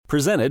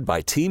Presented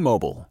by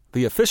T-Mobile,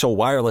 the official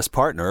wireless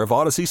partner of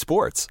Odyssey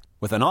Sports.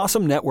 With an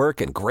awesome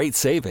network and great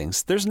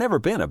savings, there's never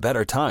been a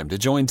better time to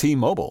join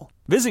T-Mobile.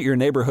 Visit your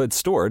neighborhood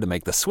store to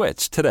make the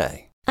switch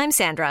today. I'm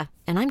Sandra,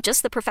 and I'm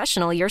just the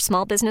professional your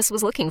small business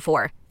was looking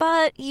for.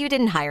 But you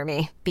didn't hire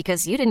me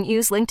because you didn't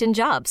use LinkedIn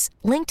Jobs.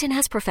 LinkedIn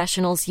has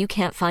professionals you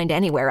can't find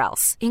anywhere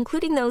else,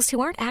 including those who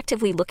aren't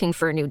actively looking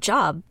for a new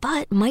job,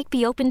 but might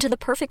be open to the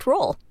perfect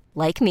role,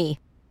 like me.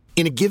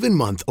 In a given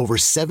month, over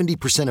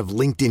 70% of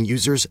LinkedIn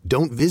users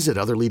don't visit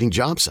other leading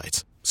job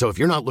sites. So if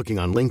you're not looking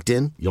on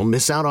LinkedIn, you'll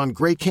miss out on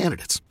great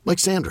candidates like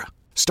Sandra.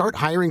 Start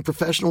hiring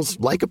professionals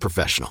like a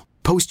professional.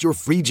 Post your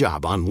free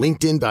job on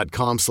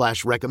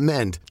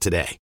linkedin.com/recommend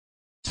today.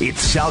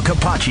 It's Sal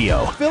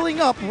Capaccio.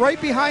 Filling up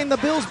right behind the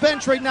Bills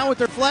bench right now with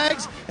their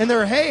flags and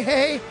their hey,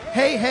 hey,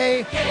 hey,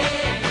 hey.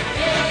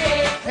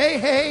 Hey,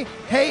 hey,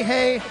 hey,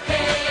 hey.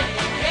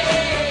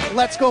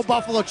 Let's go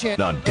Buffalo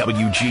chant. On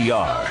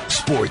WGR,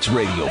 Sports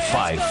Radio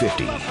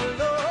 550.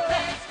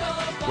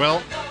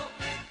 Well,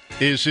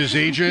 is his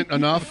agent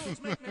enough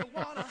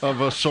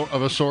of a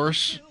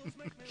source?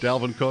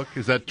 Dalvin Cook?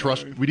 Is that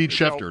trust? We need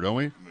Schefter, don't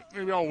we?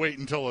 Maybe I'll wait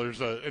until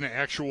there's an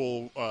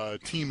actual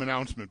team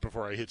announcement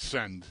before I hit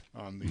send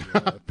on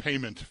the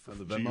payment for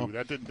the Venmo.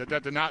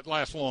 That did not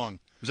last long.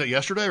 Was that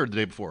yesterday or the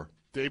day before?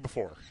 Day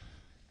before.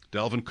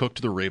 Dalvin Cook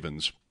to the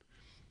Ravens.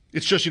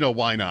 It's just,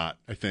 why not,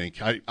 I think.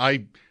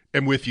 I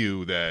am with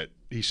you that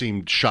he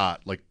seemed shot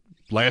like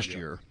last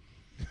year.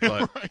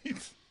 But, right.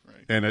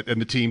 And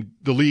the team,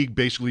 the league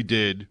basically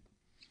did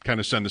kind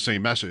of send the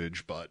same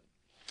message, but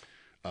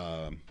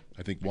I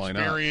think why not?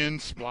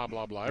 Experience, blah,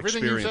 blah, blah.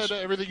 Everything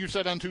you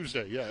said on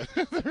Tuesday, yeah.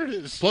 There it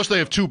is. Plus they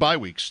have 2 bye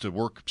weeks to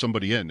work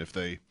somebody in if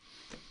they,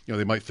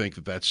 they might think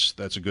that's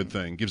a good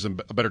thing. Gives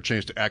them a better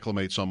chance to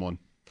acclimate someone.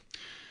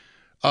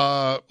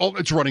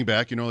 It's running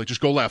back,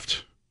 just go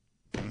left.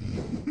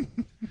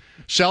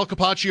 Sal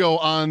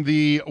Capaccio on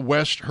the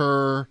West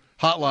Her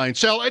hotline.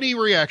 Sal, any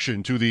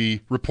reaction to the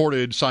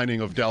reported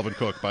signing of Dalvin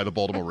Cook by the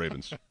Baltimore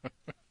Ravens?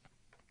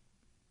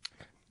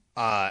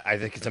 I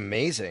think it's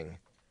amazing.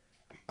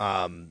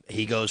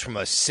 He goes from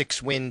a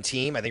 6-win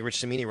team. I think Rich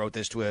Cimini wrote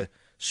this to a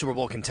Super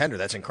Bowl contender.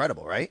 That's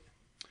incredible, right?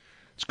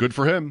 It's good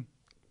for him.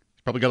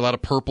 He's probably got a lot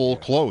of purple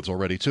clothes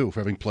already, too,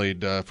 for having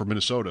played for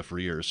Minnesota for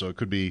years. So it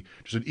could be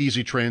just an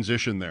easy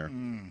transition there.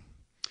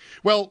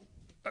 Well,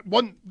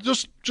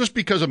 just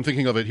because I'm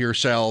thinking of it here,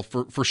 Sal,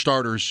 for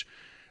starters,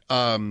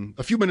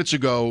 a few minutes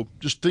ago,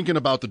 just thinking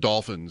about the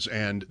Dolphins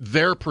and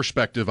their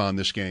perspective on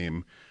this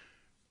game,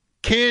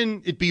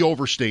 can it be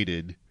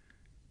overstated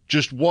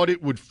just what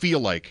it would feel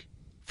like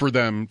for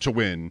them to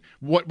win?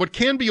 What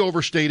can be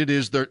overstated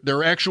is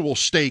their actual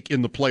stake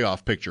in the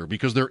playoff picture,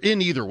 because they're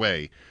in either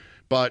way.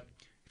 But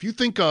if you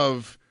think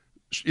of,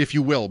 if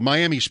you will,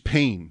 Miami's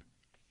pain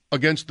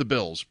against the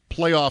Bills,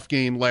 playoff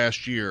game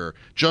last year,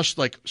 just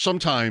like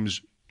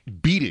sometimes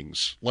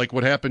beatings like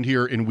what happened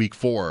here in week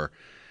 4,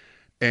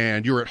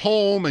 and you're at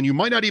home and you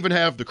might not even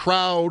have the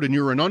crowd and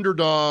you're an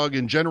underdog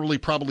and generally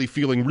probably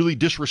feeling really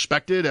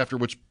disrespected after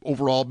what's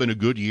overall been a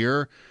good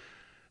year,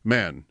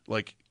 man,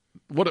 like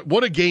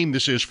what a game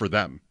this is for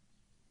them.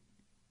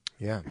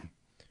 Yeah,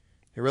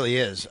 it really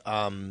is.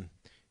 And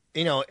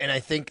I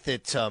think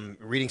that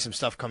reading some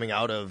stuff coming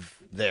out of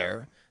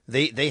there,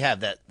 they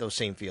have those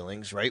same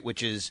feelings, right?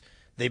 Which is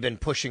they've been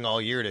pushing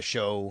all year to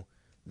show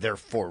they're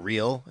for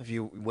real, if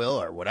you will,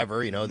 or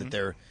whatever, that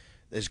they're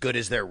as good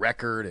as their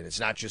record, and it's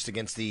not just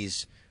against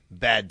these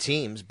bad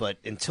teams. But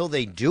until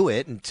they do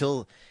it, and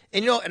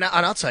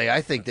I'll tell you,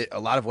 I think that a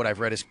lot of what I've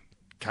read has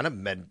kind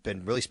of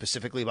been really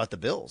specifically about the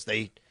Bills.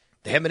 They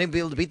haven't been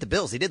able to beat the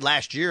Bills. They did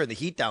last year in the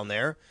heat down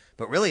there,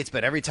 but really it's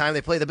been every time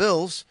they play the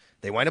Bills,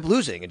 they wind up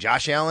losing, and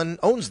Josh Allen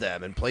owns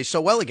them and plays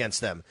so well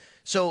against them.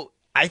 So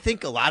I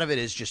think a lot of it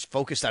is just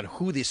focused on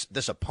who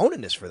this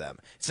opponent is for them.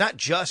 It's not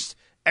just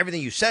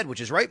everything you said,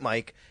 which is right,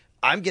 Mike.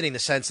 I'm getting the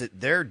sense that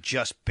they're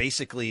just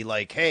basically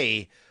like,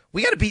 hey,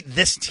 we got to beat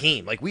this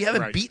team. Like, we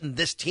haven't beaten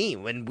this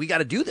team, and we got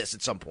to do this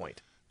at some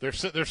point. They're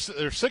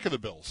sick of the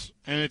Bills,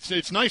 and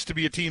it's nice to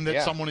be a team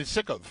that someone is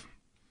sick of.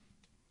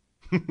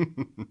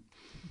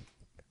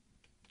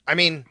 I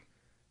mean,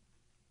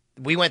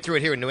 we went through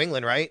it here in New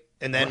England, right?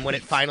 And then when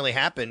it finally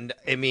happened,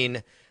 I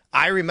mean,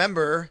 I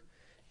remember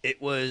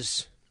it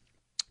was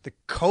the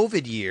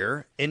COVID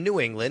year in New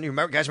England. You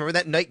remember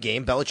that night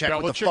game,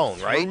 Belichick with the phone,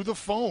 right? Through the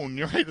phone.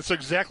 You're right. That's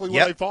exactly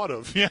what I thought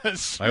of.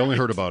 Yes. I only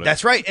heard about it.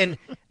 That's right. And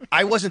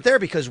I wasn't there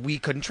because we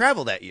couldn't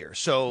travel that year.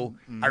 So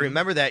I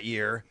remember that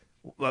year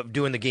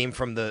doing the game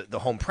from the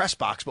home press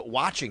box, but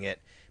watching it.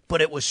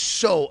 But it was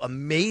so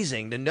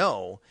amazing to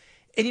know.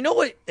 And you know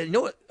what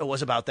it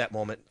was about that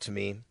moment to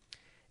me?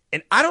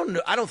 And I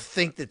don't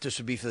think that this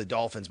would be for the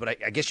Dolphins, but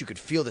I guess you could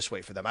feel this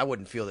way for them. I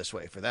wouldn't feel this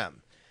way for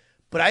them.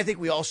 But I think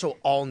we also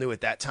all knew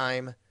at that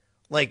time,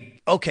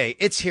 like, okay,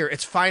 it's here.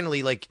 It's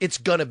finally, like, it's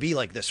going to be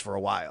like this for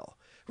a while.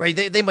 right?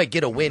 They might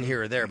get a win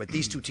here or there, but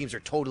these two teams are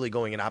totally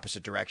going in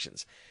opposite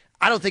directions.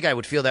 I don't think I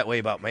would feel that way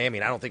about Miami,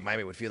 and I don't think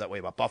Miami would feel that way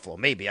about Buffalo.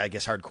 Maybe, I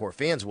guess hardcore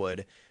fans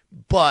would,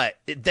 but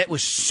that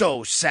was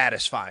so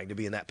satisfying to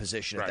be in that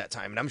position at that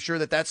time, and I'm sure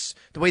that's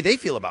the way they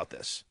feel about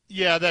this.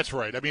 Yeah, that's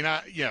right.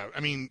 I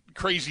mean,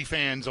 crazy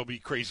fans will be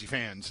crazy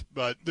fans,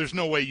 but there's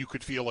no way you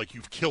could feel like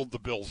you've killed the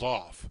Bills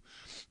off,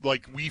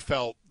 like we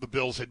felt the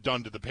Bills had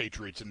done to the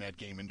Patriots in that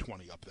game in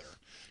 20 up there.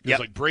 It's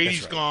like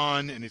Brady's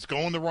gone, and it's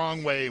going the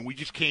wrong way, and we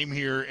just came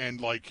here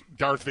and, like,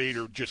 Darth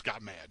Vader just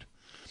got mad.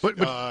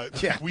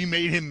 But we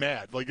made him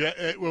mad. Like,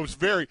 it was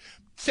very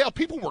 – Sal,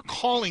 people were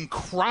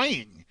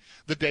crying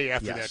the day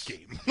after that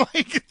game.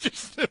 Like,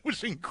 it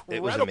was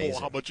incredible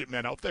how much it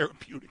meant, how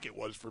therapeutic it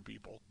was for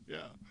people. Yeah.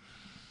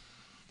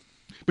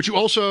 But you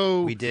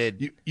also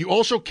you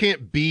also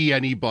can't be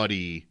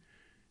anybody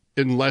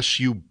unless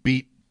you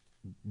beat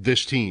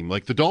this team.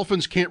 Like, the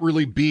Dolphins can't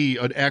really be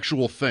an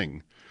actual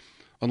thing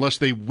unless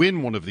they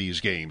win one of these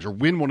games or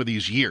win one of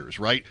these years,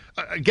 right?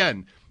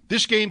 Again,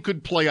 this game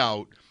could play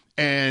out,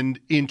 and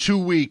in 2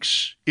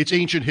 weeks, it's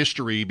ancient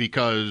history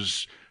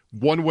because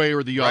one way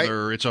or the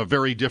other, it's a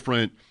very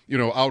different,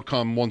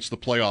 outcome once the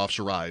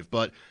playoffs arrive.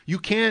 But you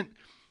can't,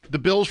 the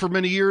Bills for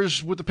many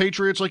years with the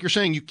Patriots, like you're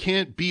saying, you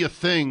can't be a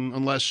thing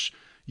unless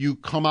you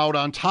come out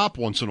on top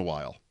once in a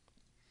while.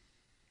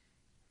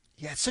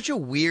 Yeah, it's such a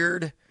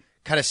weird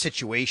kind of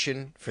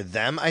situation for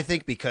them, I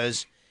think,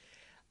 because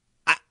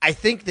I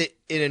think that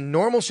in a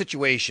normal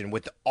situation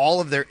with all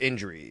of their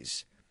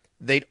injuries,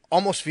 they'd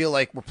almost feel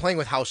like we're playing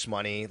with house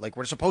money, like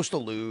we're supposed to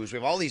lose. We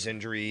have all these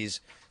injuries.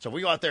 So if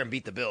we go out there and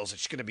beat the Bills,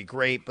 it's going to be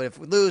great. But if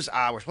we lose,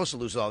 we're supposed to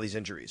lose with all these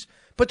injuries.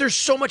 But there's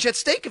so much at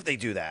stake if they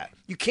do that.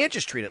 You can't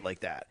just treat it like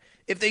that.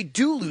 If they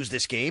do lose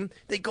this game,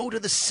 they go to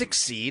the 6th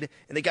seed,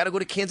 and they got to go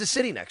to Kansas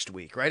City next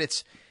week, right?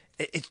 It's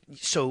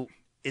so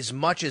as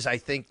much as I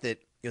think that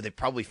they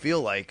probably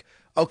feel like,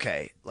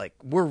 okay, like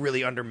we're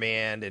really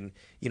undermanned, and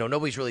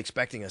nobody's really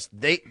expecting us.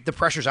 The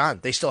pressure's on.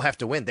 They still have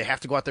to win. They have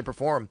to go out there and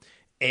perform.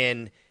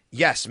 And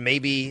yes,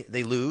 maybe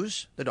they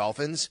lose, the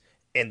Dolphins,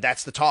 and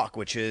that's the talk,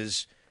 which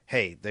is,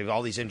 hey, they have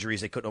all these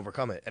injuries, they couldn't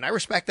overcome it. And I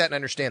respect that and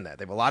understand that.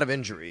 They have a lot of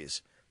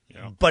injuries,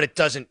 but it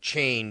doesn't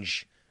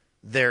change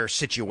their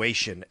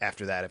situation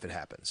after that if it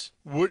happens.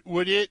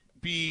 Would it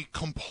be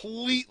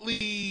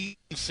completely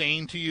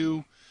insane to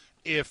you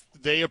if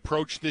they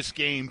approach this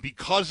game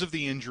because of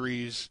the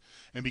injuries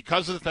and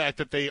because of the fact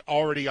that they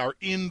already are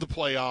in the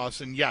playoffs,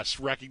 and yes,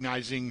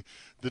 recognizing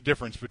the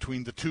difference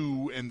between the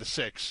 2 and the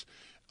 6,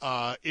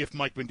 if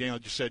Mike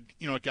McDaniel just said,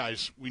 you know what,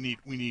 guys, we need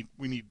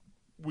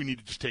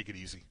to just take it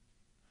easy?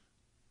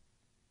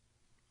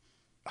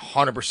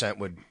 100%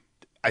 would.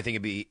 I think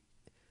it'd be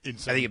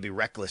insane. I think it'd be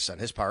reckless on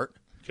his part.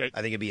 Okay.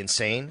 I think it'd be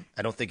insane.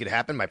 I don't think it'd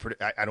happen.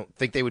 I don't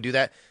think they would do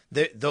that.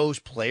 Those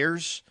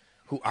players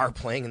who are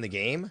playing in the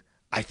game,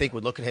 I think,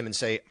 would look at him and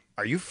say,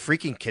 are you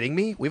freaking kidding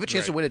me? We have a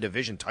chance to win a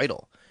division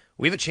title.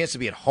 We have a chance to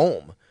be at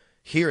home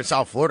here in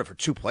South Florida for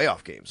 2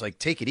 playoff games. Like,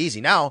 take it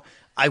easy. Now,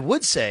 I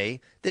would say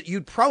that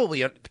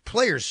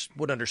players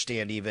would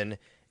understand even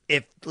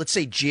if, let's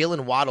say,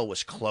 Jalen Waddle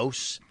was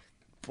close,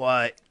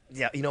 but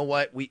yeah, you know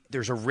what?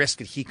 There's a risk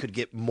that he could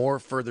get more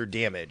further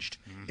damaged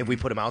if we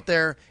put him out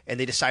there, and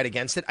they decide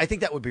against it. I think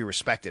that would be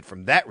respected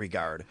from that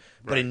regard,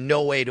 but in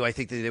no way do I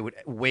think that they would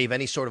wave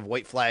any sort of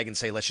white flag and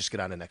say, let's just get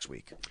on to next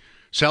week.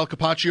 Sal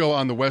Capaccio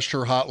on the West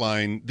Her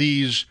Hotline.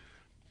 These,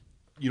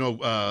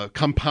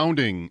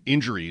 compounding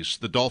injuries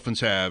the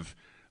Dolphins have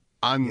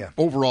on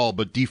overall,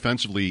 but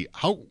defensively,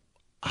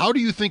 how do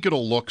you think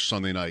it'll look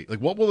Sunday night?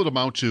 Like, what will it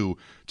amount to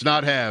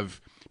not have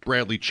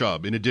Bradley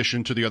Chubb in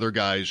addition to the other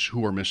guys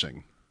who are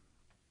missing?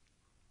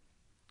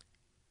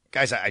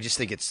 Guys, I just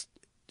think it's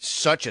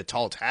such a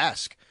tall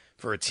task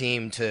for a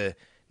team to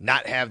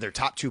not have their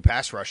top 2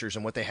 pass rushers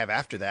and what they have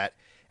after that.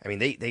 I mean,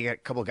 they got a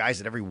couple of guys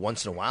that every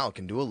once in a while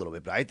can do a little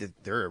bit, but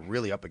they're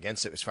really up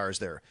against it as far as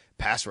their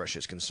pass rush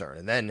is concerned.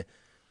 And then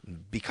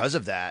because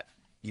of that,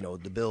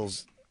 the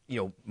Bills,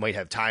 might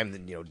have time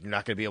that, you're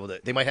not going to be able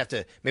to – maybe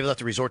they'll have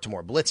to resort to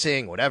more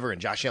blitzing, whatever,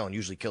 and Josh Allen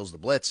usually kills the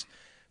blitz.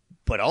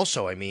 But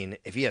also, I mean,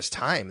 if he has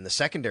time in the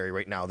secondary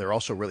right now, they're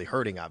also really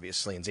hurting,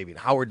 obviously, and Xavier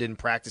Howard didn't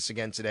practice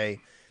again today.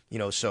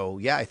 So,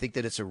 yeah, I think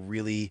that it's a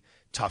really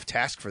tough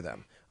task for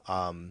them.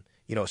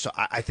 So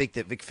I think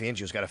that Vic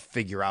Fangio's got to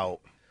figure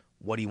out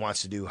what he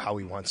wants to do, how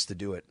he wants to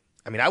do it.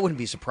 I mean, I wouldn't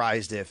be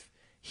surprised if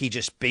he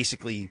just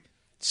basically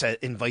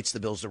invites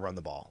the Bills to run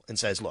the ball and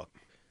says, look,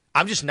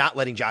 I'm just not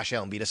letting Josh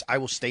Allen beat us. I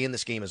will stay in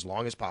this game as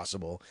long as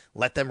possible.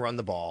 Let them run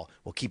the ball.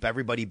 We'll keep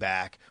everybody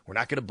back. We're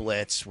not going to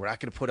blitz. We're not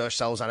going to put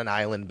ourselves on an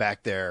island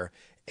back there.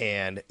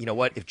 And you know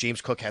what? If James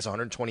Cook has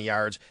 120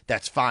 yards,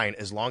 that's fine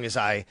as long as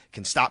I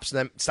can stop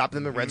them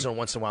in red zone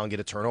once in a while and get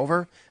a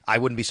turnover. I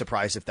wouldn't be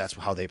surprised if that's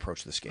how they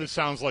approach this game. This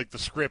sounds like the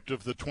script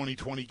of the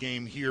 2020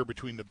 game here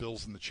between the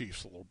Bills and the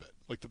Chiefs a little bit.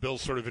 Like the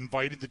Bills sort of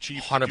invited the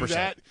Chiefs 100%. To do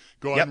that,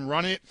 go out and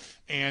run it.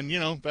 And,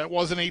 that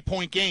was an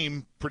 8-point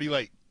game pretty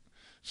late.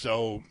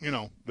 So,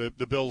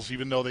 the Bills,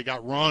 even though they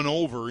got run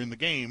over in the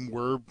game,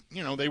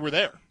 they were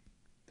there.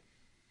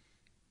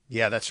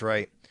 Yeah, that's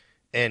right.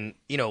 And,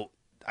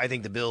 I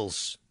think the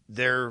Bills,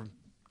 they're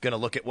going to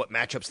look at what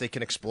matchups they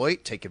can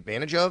exploit, take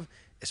advantage of,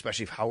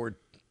 especially if Howard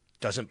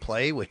doesn't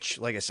play, which,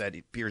 like I said, it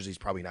appears he's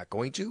probably not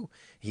going to.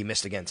 He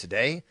missed again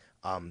today.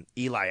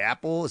 Eli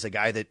Apple is a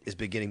guy that has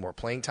been getting more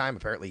playing time.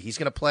 Apparently, he's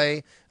going to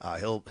play.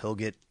 He'll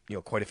get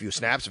quite a few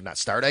snaps, if not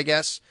start, I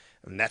guess.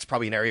 And that's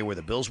probably an area where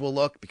the Bills will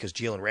look because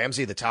Jalen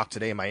Ramsey, the talk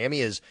today in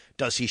Miami is,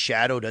 does he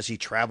shadow? Does he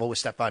travel with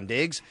Stephon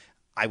Diggs?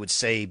 I would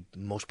say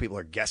most people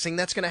are guessing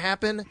that's going to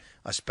happen,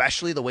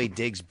 especially the way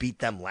Diggs beat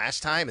them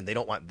last time, and they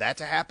don't want that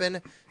to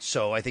happen.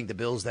 So I think the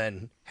Bills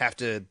then have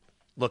to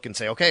look and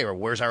say, okay, or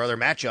where's our other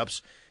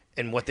matchups?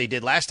 And what they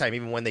did last time,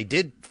 even when they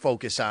did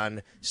focus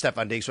on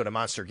Stephon Diggs with a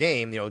monster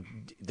game,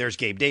 there's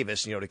Gabe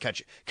Davis, to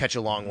catch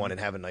a long one and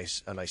have a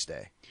nice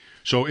day.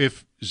 So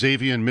if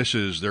Xavier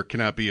misses, there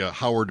cannot be a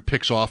Howard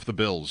picks off the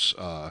Bills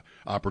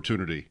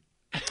opportunity.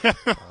 Oh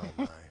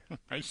my!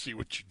 I see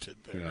what you did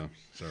there. Yeah,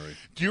 sorry.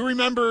 Do you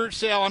remember,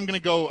 Sal? I'm going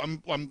to go.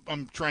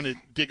 I'm trying to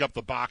dig up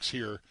the box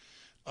here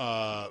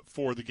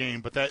for the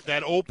game, but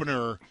that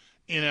opener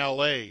in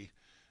L.A.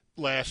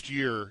 last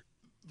year.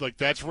 Like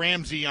that's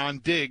Ramsey on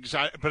Diggs,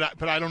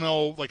 but I don't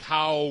know like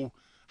how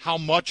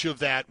much of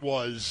that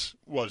was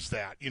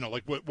that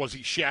what was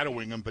he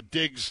shadowing him? But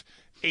Diggs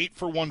 8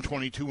 for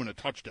 122 and a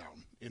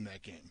touchdown in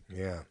that game.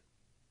 Yeah,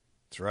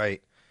 that's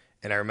right.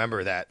 And I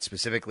remember that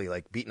specifically,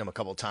 like beating him a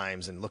couple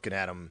times and looking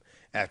at him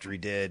after he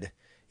did,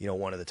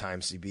 one of the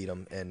times he beat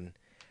him. And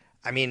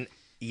I mean,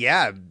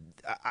 yeah,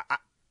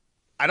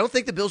 I don't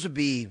think the Bills would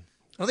be. I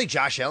don't think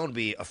Josh Allen would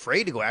be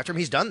afraid to go after him.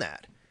 He's done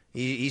that.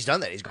 He's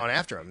done that. He's gone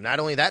after him. Not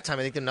only that time,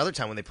 I think another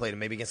time when they played him,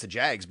 maybe against the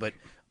Jags, but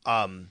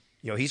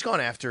he's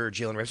gone after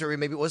Jalen Ramsey, or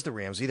maybe it was the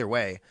Rams. Either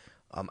way,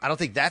 I don't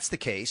think that's the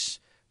case.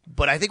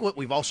 But I think what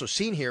we've also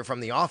seen here from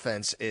the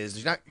offense is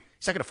he's not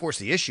going to force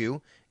the issue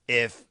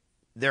if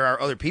there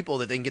are other people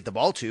that they can get the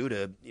ball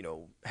to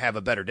have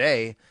a better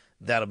day.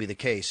 That'll be the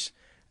case.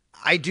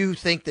 I do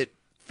think that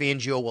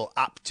Fangio will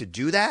opt to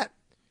do that.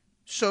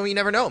 So you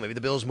never know. Maybe the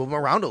Bills move him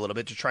around a little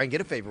bit to try and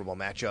get a favorable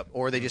matchup,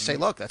 or they just say,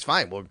 "Look, that's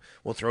fine.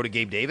 We'll throw to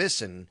Gabe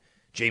Davis and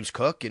James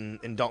Cook and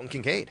Dalton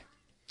Kincaid."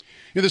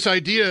 This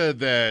idea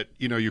that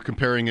you're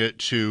comparing it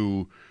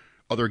to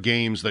other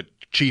games, that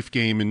Chief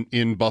game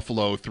in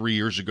Buffalo 3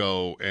 years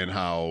ago, and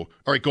how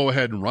all right, go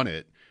ahead and run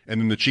it,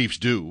 and then the Chiefs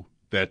do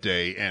that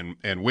day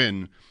and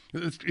win.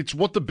 It's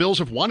what the Bills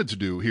have wanted to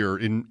do here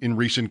in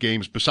recent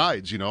games.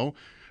 Besides,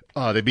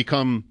 they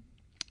become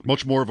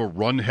much more of a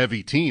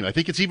run-heavy team. I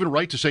think it's even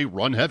right to say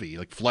run-heavy,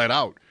 like flat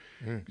out,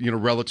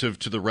 relative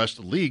to the rest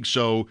of the league.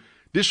 So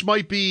this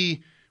might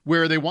be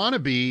where they want to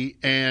be,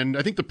 and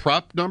I think the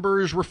prop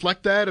numbers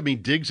reflect that. I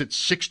mean, Diggs at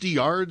 60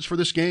 yards for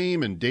this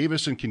game, and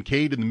Davis and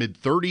Kincaid in the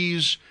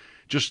mid-30s.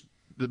 Just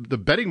the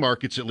betting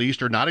markets, at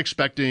least, are not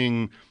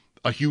expecting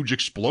a huge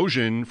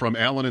explosion from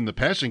Allen in the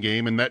passing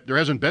game, and that there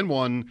hasn't been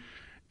one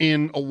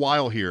in a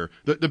while here.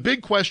 The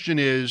big question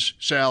is,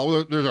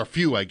 Sal, there's a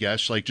few, I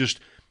guess, like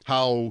just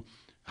how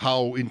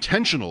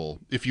intentional,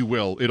 if you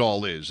will, it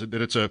all is.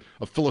 That it's a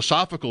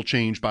philosophical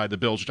change by the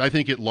Bills, which I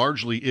think it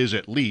largely is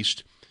at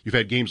least. You've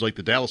had games like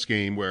the Dallas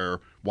game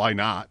where why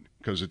not?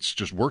 Because it's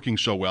just working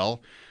so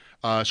well.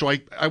 So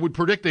I would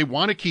predict they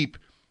want to keep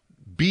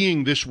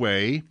being this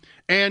way,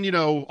 and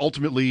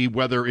ultimately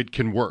whether it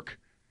can work.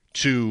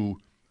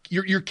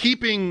 You're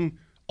keeping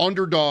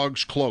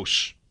underdogs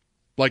close,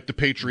 like the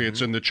Patriots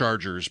and the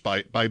Chargers,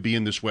 by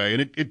being this way,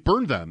 and it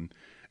burned them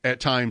at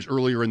times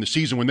earlier in the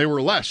season when they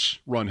were less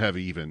run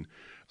heavy even.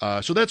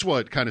 So that's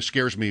what kind of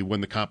scares me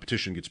when the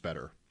competition gets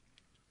better.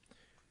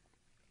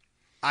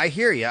 I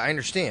hear you. I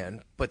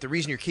understand. But the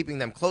reason you're keeping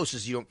them close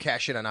is you don't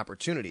cash in on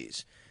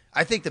opportunities.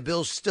 I think the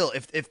Bills still,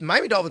 if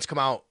Miami Dolphins come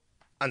out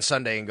on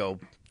Sunday and go,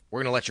 we're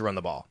going to let you run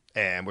the ball,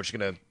 and we're just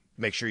going to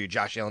make sure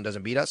Josh Allen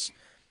doesn't beat us,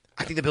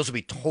 I think the Bills will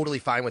be totally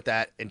fine with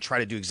that and try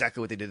to do exactly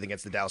what they did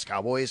against the Dallas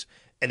Cowboys,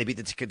 and they beat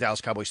the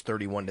Dallas Cowboys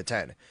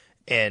 31-10.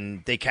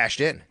 And they cashed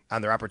in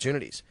on their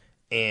opportunities.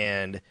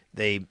 And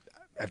they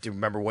have to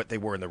remember what they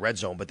were in the red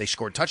zone, but they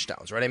scored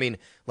touchdowns, right? I mean,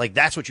 like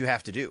that's what you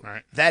have to do.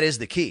 Right. That is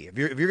the key. If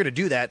you're going to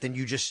do that, then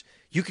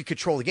you could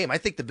control the game. I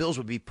think the Bills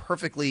would be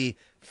perfectly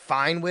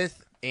fine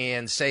with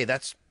and say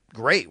that's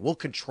great. We'll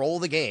control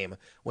the game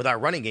with our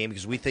running game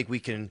because we think we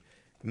can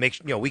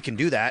we can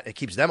do that. It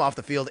keeps them off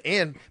the field.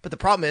 But the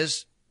problem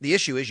is, the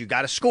issue is you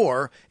got to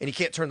score and you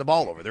can't turn the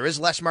ball over. There is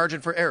less margin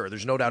for error.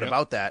 There's no doubt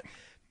about that.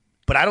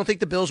 But I don't think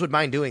the Bills would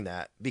mind doing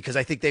that because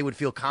I think they would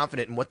feel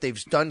confident in what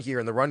they've done here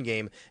in the run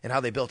game and how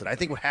they built it. I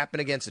think what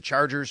happened against the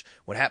Chargers,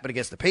 what happened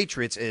against the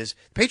Patriots is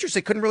the Patriots,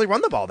 they couldn't really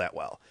run the ball that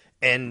well.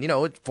 And,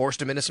 it forced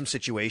them into some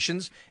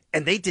situations,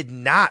 and they did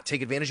not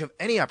take advantage of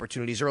any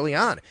opportunities early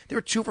on. They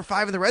were 2 for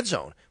 5 in the red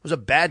zone. It was a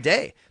bad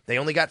day. They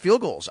only got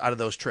field goals out of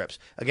those trips.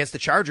 Against the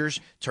Chargers,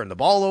 turned the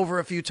ball over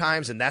a few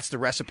times, and that's the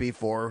recipe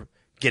for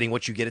getting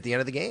what you get at the end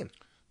of the game.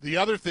 The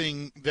other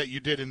thing that you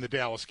did in the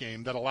Dallas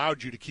game that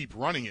allowed you to keep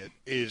running it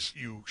is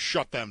you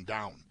shut them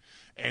down.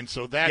 And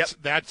so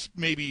that's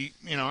maybe,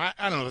 I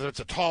don't know if that's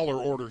a taller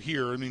order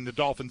here. I mean, the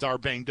Dolphins are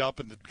banged up,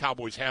 and the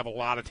Cowboys have a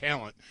lot of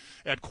talent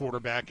at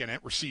quarterback and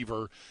at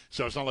receiver.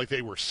 So it's not like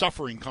they were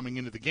suffering coming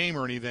into the game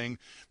or anything.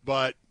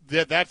 But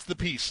that's the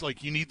piece.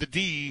 Like, you need the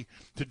D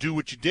to do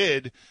what you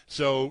did.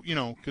 So,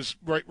 because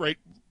right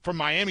from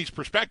Miami's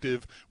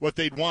perspective, what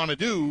they'd want to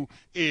do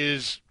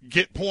is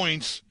get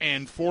points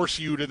and force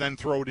you to then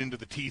throw it into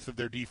the teeth of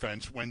their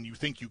defense when you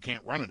think you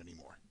can't run it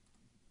anymore.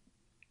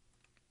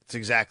 That's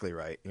exactly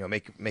right.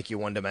 Make you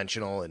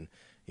one-dimensional. And,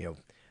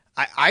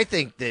 I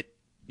think that,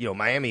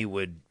 Miami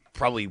would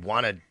probably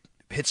want to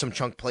hit some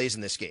chunk plays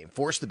in this game,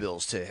 force the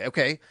Bills to,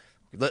 okay,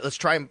 let's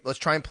try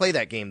and play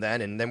that game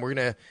then, and then we're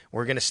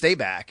gonna stay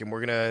back, and we're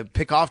gonna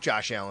pick off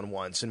Josh Allen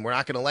once, and we're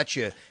not gonna let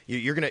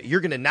you're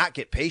gonna not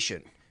get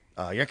patient.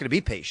 You're not gonna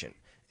be patient,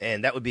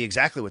 and that would be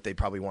exactly what they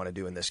probably want to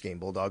do in this game,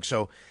 Bulldog.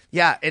 So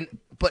yeah,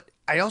 but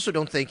I also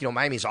don't think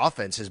Miami's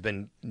offense has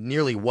been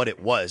nearly what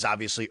it was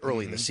obviously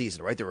early in the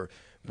season, right? They were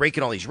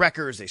breaking all these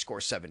records. They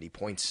scored 70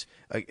 points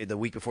the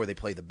week before they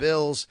played the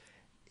Bills.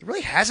 It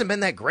really hasn't been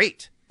that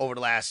great over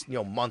the last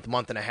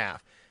month and a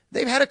half.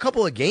 They've had a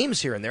couple of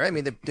games here and there. I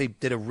mean, they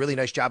did a really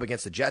nice job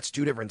against the Jets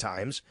 2 different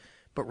times.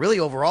 But really,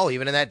 overall,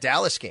 even in that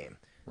Dallas game,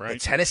 the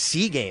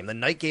Tennessee game, the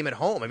night game at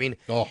home, I mean,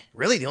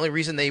 really the only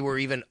reason they were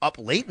even up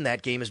late in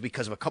that game is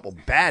because of a couple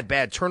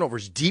bad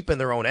turnovers deep in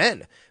their own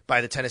end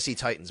by the Tennessee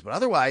Titans. But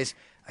otherwise,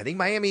 I think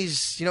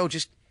Miami's,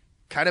 just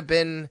kind of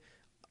been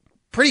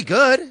pretty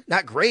good,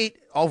 not great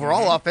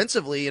overall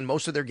offensively in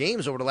most of their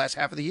games over the last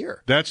half of the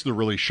year. That's the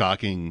really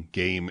shocking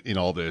game in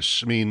all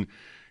this. I mean,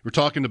 we're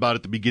talking about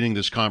at the beginning of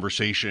this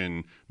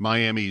conversation,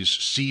 Miami's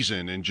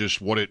season and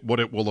just what it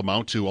will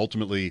amount to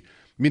ultimately.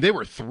 I mean, they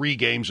were 3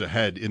 games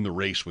ahead in the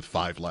race with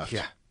 5 left.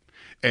 Yeah.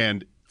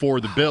 And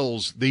for the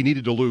Bills, they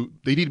needed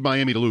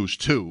Miami to lose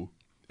 2,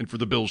 and for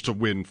the Bills to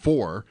win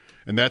 4,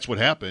 and that's what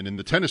happened. And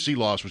the Tennessee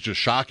loss was just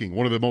shocking.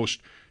 One of the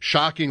most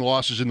shocking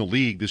losses in the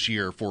league this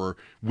year for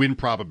win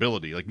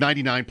probability, like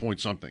 99 point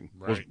something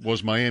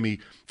was Miami.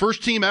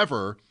 First team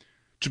ever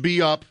to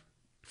be up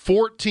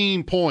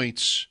 14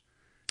 points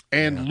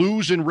and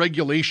lose in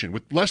regulation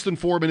with less than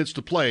 4 minutes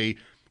to play,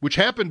 which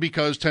happened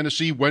because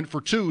Tennessee went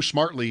for 2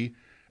 smartly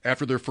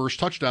after their first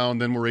touchdown,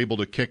 then were able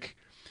to kick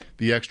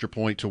the extra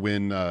point to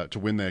win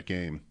that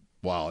game.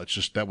 Wow, it's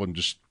just that one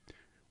just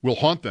will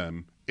haunt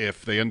them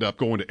if they end up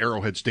going to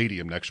Arrowhead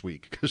Stadium next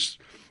week, because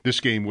this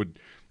game would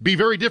be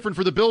very different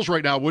for the Bills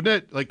right now,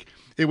 wouldn't it? Like,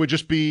 it would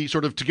just be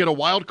sort of to get a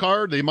wild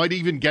card. They might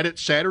even get it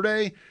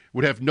Saturday,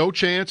 would have no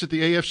chance at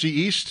the AFC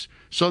East.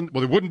 Well,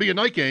 there wouldn't be a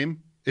night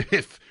game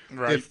if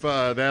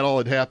that all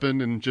had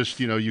happened, and just,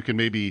 you can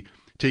maybe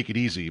take it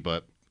easy,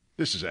 but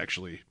this is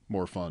actually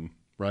more fun,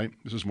 right?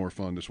 This is more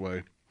fun this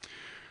way.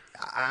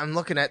 I'm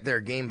looking at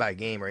their game by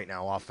game right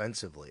now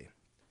offensively.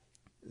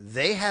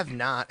 They have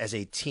not, as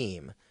a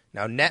team,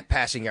 now net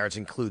passing yards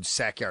includes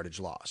sack yardage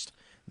lost.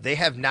 They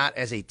have not,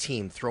 as a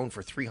team, thrown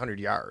for 300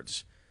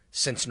 yards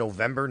since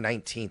November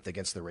 19th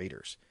against the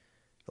Raiders.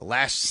 The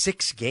last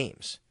 6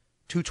 games,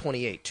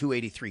 228,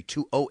 283,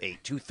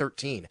 208,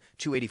 213,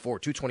 284,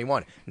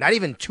 221. Not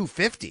even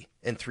 250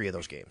 in 3 of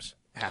those games,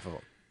 half of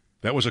them.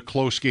 That was a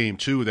close game,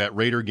 too, that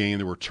Raider game.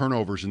 There were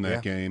turnovers in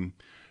that game.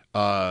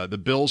 The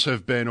Bills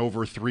have been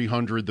over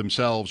 300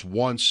 themselves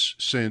once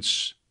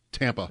since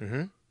Tampa.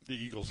 Mm-hmm. The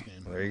Eagles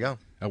game. There you go.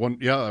 I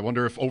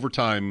wonder if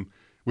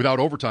without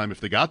overtime, if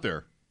they got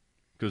there,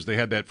 because they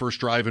had that first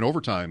drive in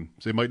overtime.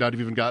 So they might not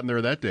have even gotten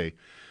there that day.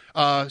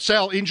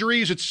 Sal,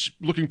 injuries, it's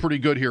looking pretty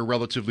good here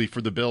relatively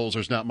for the Bills.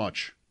 There's not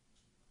much.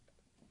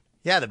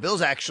 Yeah, the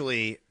Bills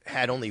actually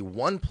had only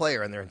one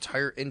player in their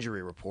entire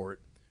injury report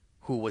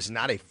who was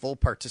not a full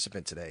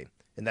participant today,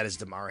 and that is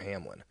Damar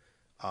Hamlin.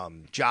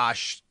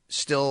 Josh,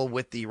 still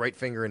with the right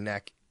finger and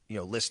neck,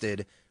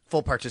 listed,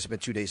 full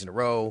participant 2 days in a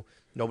row.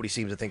 Nobody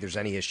seems to think there's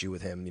any issue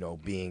with him,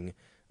 being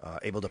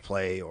able to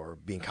play or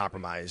being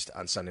compromised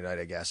on Sunday night,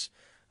 I guess.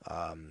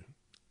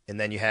 And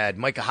then you had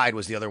Micah Hyde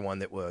was the other one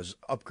that was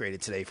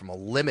upgraded today from a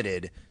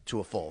limited to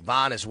a full.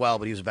 Vaughn as well,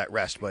 but he was a vet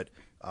rest. But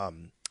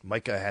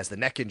Micah has the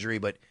neck injury,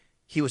 but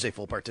he was a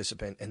full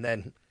participant. And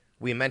then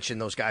we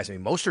mentioned those guys. I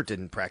mean, Mostert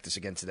didn't practice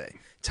again today.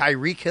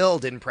 Tyreek Hill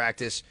didn't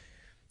practice.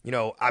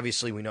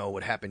 Obviously we know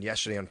what happened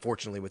yesterday,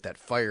 unfortunately, with that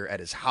fire at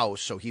his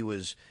house. So he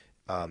was,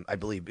 I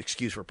believe,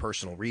 excused for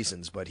personal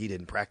reasons, but he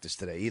didn't practice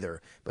today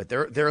either. But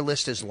their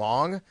list is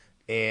long,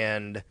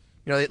 and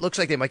it looks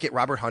like they might get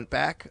Robert Hunt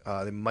back.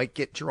 They might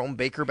get Jerome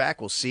Baker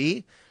back. We'll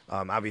see.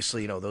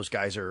 Obviously, those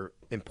guys are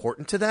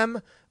important to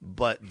them,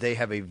 but they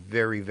have a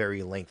very,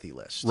 very lengthy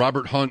list.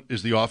 Robert Hunt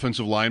is the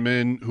offensive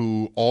lineman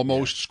who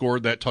almost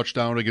scored that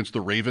touchdown against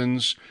the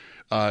Ravens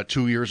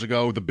 2 years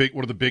ago.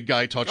 One of the big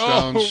guy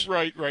touchdowns. Oh,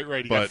 right.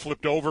 He got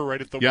flipped over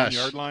right at the 1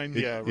 yard line.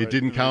 It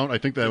didn't count. I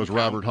think that was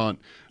Robert Hunt.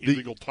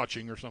 Illegal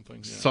touching or something.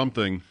 Yeah.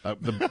 Something.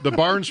 The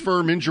Barnes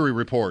Firm injury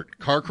report.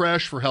 Car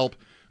crash for help.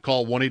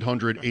 Call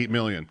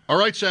 1-800-8-million. All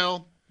right,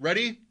 Sal.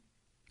 Ready?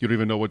 You don't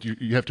even know what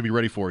you have to be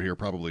ready for here,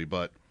 probably,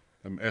 but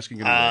I'm asking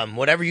you.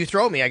 Whatever you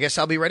throw me, I guess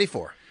I'll be ready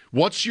for.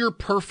 What's your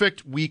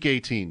perfect Week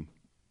 18?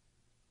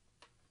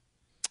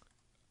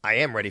 I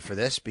am ready for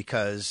this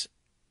because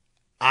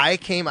I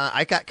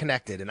got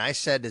connected, and I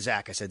said to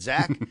Zach,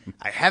 Zach,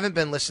 I haven't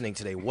been listening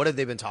today. What have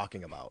they been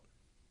talking about?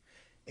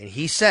 And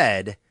he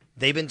said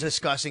they've been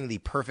discussing the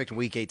perfect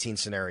Week 18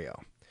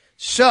 scenario.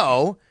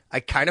 So I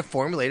kind of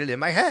formulated it in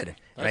my head,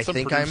 and I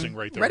think I'm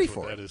ready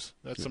for it.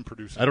 That's some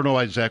producing. I don't know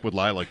why Zach would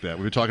lie like that.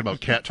 We've been talking about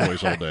cat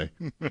toys all day.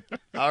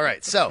 All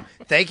right, so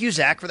thank you,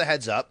 Zach, for the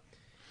heads up.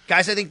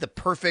 Guys, I think the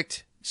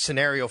perfect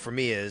scenario for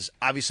me is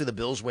obviously the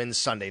Bills win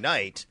Sunday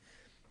night.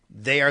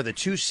 They are the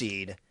 2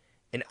 seed,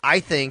 and I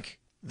think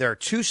there are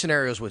 2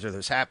 scenarios where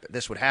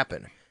this would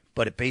happen,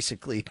 but it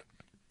basically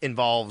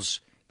involves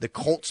the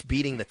Colts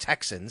beating the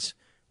Texans,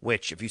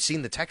 which if you've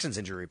seen the Texans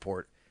injury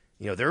report,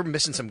 they're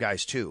missing some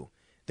guys too.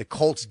 The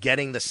Colts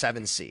getting the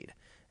 7 seed,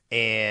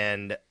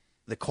 and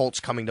the Colts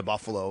coming to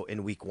Buffalo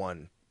in Week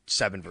 1,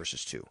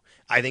 7-2.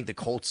 I think the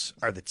Colts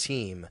are the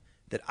team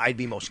that I'd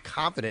be most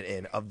confident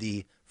in of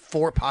the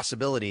 4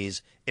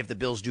 possibilities if the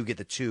Bills do get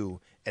the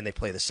 2 and they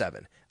play the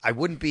 7. I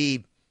wouldn't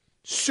be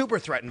super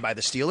threatened by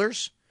the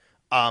Steelers,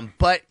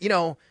 but,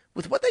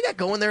 with what they got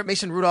going there,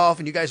 Mason Rudolph,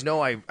 and you guys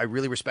know I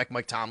really respect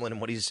Mike Tomlin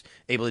and what he's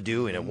able to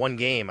do. And in one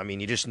game, I mean,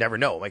 you just never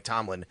know. Mike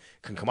Tomlin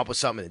can come up with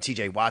something, and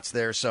TJ Watt's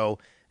there. So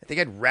I think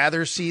I'd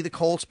rather see the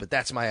Colts, but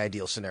that's my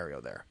ideal scenario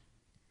there.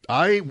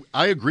 I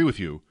agree with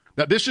you.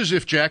 Now, this is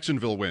if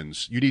Jacksonville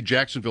wins. You need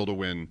Jacksonville to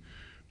win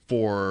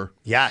for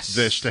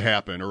this to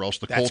happen, or else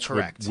the Colts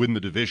would win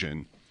the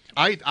division.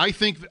 I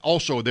think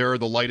also they're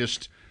the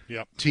lightest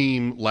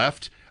team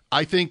left.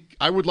 I think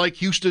I would like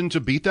Houston to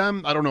beat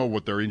them. I don't know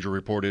what their injury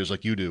report is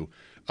like you do.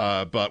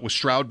 But with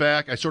Stroud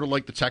back, I sort of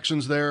like the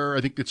Texans there.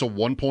 I think it's a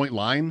 1-point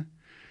line.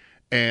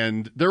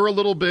 And they're a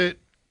little bit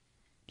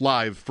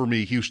live for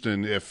me,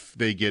 Houston, if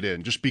they get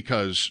in, just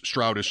because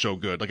Stroud is so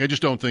good. Like, I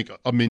just don't think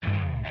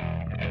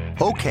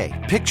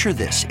Okay, picture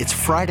this. It's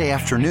Friday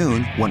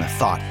afternoon when a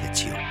thought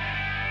hits you.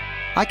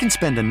 I can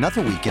spend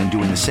another weekend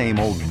doing the same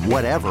old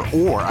whatever,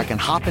 or I can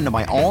hop into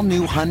my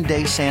all-new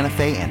Hyundai Santa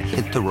Fe and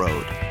hit the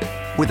road.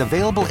 With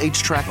available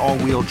H-Track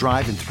all-wheel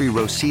drive and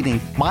 3-row seating,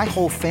 my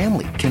whole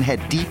family can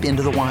head deep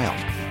into the wild.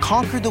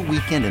 Conquer the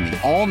weekend in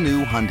the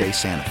all-new Hyundai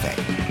Santa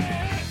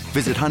Fe.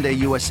 Visit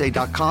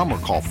HyundaiUSA.com or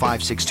call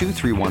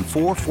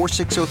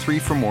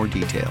 562-314-4603 for more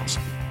details.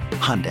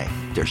 Hyundai,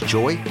 there's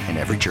joy in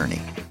every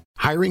journey.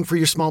 Hiring for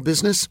your small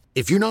business?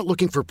 If you're not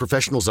looking for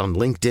professionals on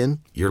LinkedIn,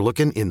 you're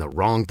looking in the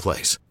wrong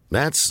place.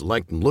 That's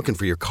like looking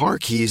for your car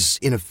keys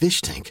in a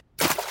fish tank.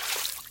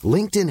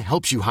 LinkedIn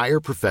helps you hire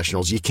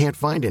professionals you can't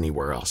find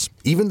anywhere else,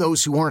 even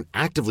those who aren't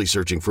actively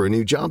searching for a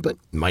new job but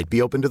might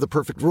be open to the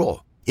perfect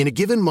role. In a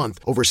given month,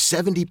 over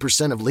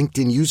 70% of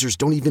LinkedIn users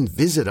don't even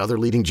visit other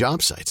leading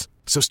job sites.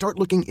 So start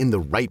looking in the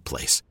right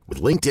place.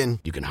 With LinkedIn,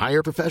 you can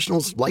hire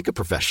professionals like a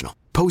professional.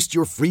 Post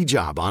your free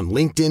job on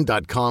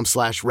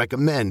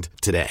linkedin.com/recommend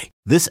today.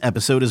 This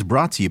episode is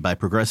brought to you by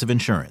Progressive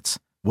Insurance.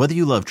 Whether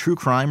you love true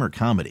crime or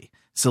comedy,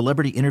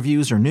 celebrity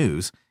interviews or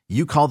news,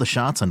 you call the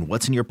shots on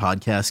what's in your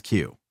podcast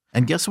queue.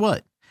 And guess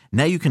what?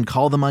 Now you can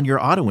call them on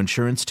your auto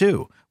insurance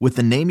too with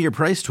the Name Your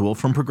Price tool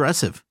from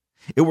Progressive.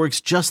 It works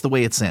just the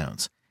way it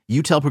sounds.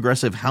 You tell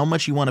Progressive how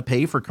much you want to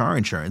pay for car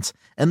insurance,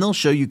 and they'll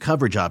show you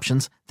coverage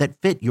options that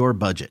fit your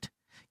budget.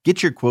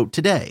 Get your quote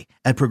today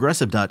at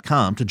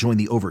Progressive.com to join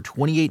the over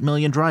 28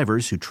 million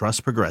drivers who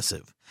trust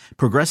Progressive.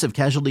 Progressive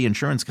Casualty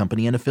Insurance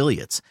Company and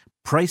Affiliates.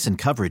 Price and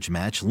coverage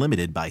match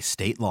limited by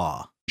state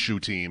law. Shoe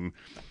team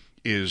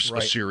is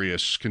a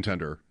serious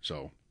contender,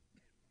 so...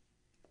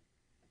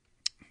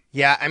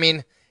 Yeah, I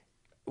mean,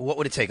 what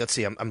would it take? Let's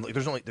see.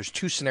 There's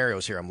 2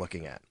 scenarios here I'm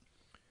looking at.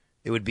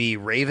 It would be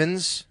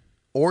Ravens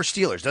or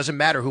Steelers. Doesn't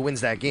matter who wins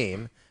that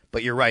game,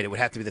 but you're right. It would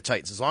have to be the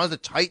Titans. As long as the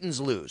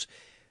Titans lose.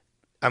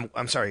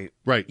 I'm sorry.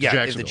 Right.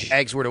 Yeah, if the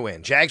Jags were to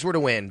win.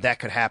 That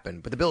could happen.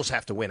 But the Bills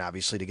have to win,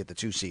 obviously, to get the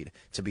 2 seed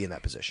to be in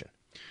that position.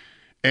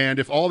 And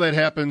if all that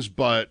happens,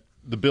 but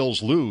the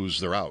Bills lose,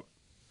 they're out.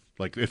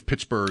 Like if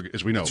Pittsburgh,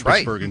 as we know,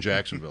 Pittsburgh and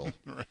Jacksonville.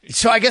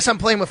 So I guess I'm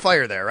playing with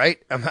fire there,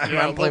 right? I'm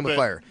playing with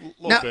fire.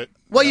 Bit.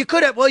 Well, you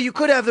could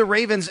have the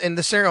Ravens in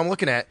the scenario I'm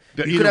looking at.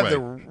 You could have the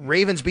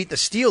Ravens beat the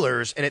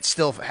Steelers, and it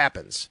still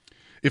happens.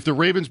 If the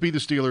Ravens beat the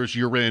Steelers,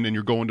 you're in, and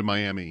you're going to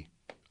Miami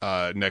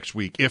next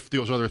week. If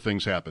those other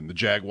things happen, the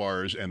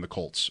Jaguars and the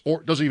Colts,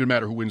 or it doesn't even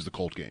matter who wins the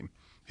Colt game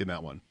in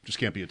that one, just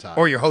can't be a tie.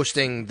 Or you're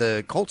hosting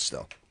the Colts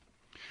still.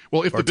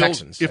 Well, if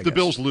the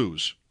Bills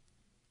lose.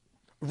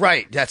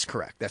 Right, that's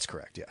correct.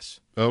 Yes.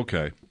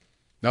 Okay.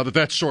 Now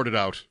that's sorted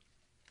out.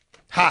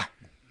 Ha!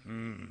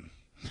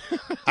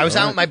 I was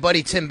out with my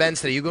buddy Tim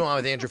Benz today. You go on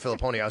with Andrew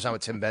Filipponi. I was out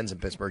with Tim Benz in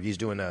Pittsburgh. He's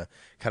doing a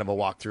kind of a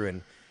walkthrough,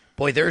 and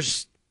boy, they're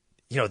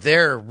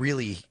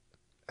really.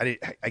 I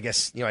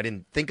guess I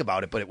didn't think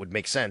about it, but it would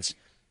make sense.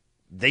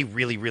 They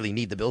really, really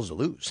need the Bills to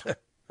lose.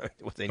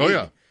 What they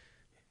need.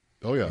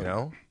 Oh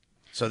yeah.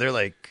 So they're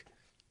like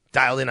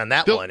dialed in on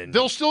that one, and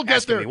they'll still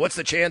get their what's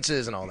the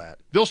chances and all that.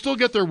 They'll still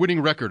get their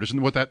winning record.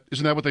 Isn't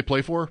that what they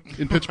play for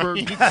in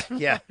Pittsburgh?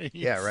 Yeah,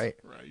 right.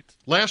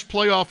 Last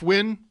playoff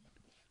win,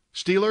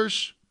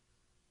 Steelers.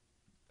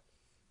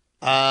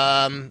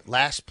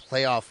 Last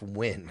playoff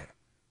win.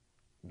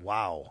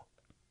 Wow.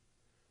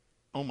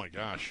 Oh my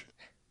gosh,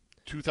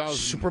 2000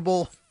 Super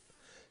Bowl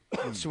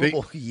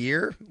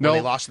year when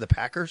they lost to the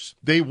Packers.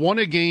 They won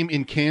a game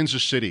in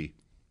Kansas City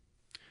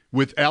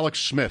with Alex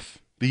Smith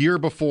the year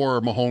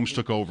before Mahomes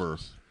took over.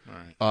 All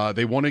right.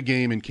 They won a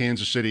game in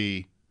Kansas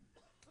City,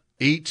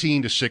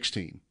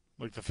 18-16.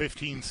 Like the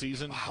 15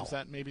 season? Wow. Is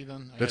that maybe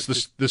then? That's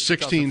the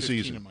 16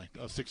 season.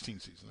 16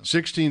 season.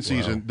 16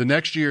 season. Wow. The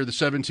next year, the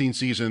 17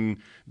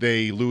 season,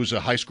 they lose a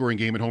high-scoring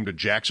game at home to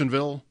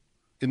Jacksonville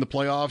in the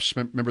playoffs.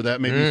 Remember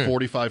that? Maybe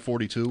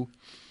 45-42.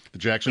 The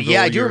Jacksonville.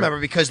 Yeah, I do remember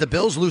because the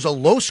Bills lose a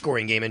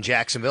low-scoring game in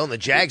Jacksonville, and the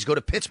Jags go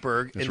to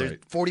Pittsburgh, That's and they're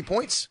 40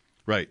 points.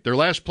 Right. Their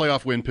last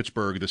playoff win,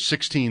 Pittsburgh, the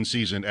 16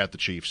 season at the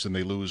Chiefs, and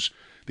they lose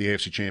the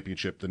AFC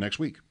Championship the next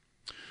week.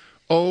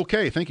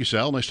 Okay. Thank you,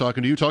 Sal. Nice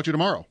talking to you. Talk to you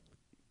tomorrow.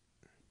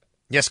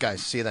 Yes,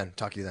 guys. See you then.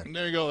 Talk to you then.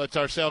 There you go. That's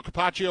our Sal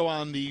Capaccio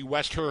on the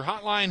West Her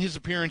Hotline. His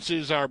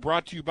appearances are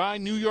brought to you by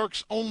New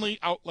York's only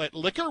outlet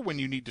liquor. When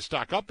you need to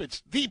stock up,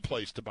 it's the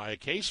place to buy a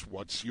case.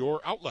 What's your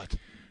outlet?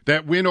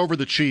 That win over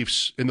the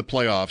Chiefs in the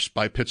playoffs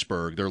by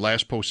Pittsburgh, their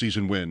last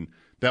postseason win,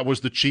 that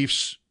was the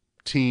Chiefs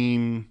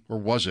team, or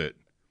was it?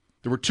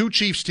 There were two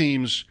Chiefs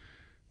teams.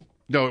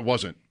 No, it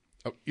wasn't.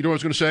 You know what I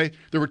was going to say?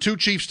 There were two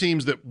Chiefs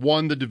teams that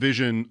won the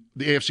division,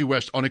 the AFC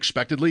West,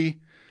 unexpectedly.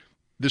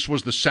 This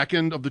was the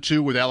second of the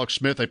two with Alex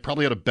Smith. I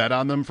probably had a bet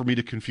on them for me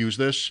to confuse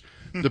this.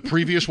 The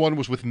previous one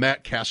was with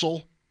Matt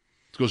Castle.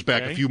 It goes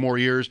back a few more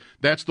years.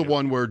 That's the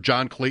one where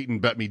John Clayton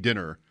bet me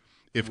dinner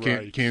if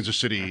Kansas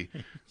City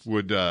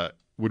would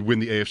win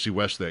the AFC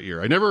West that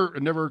year. I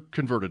never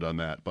converted on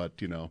that,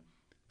 but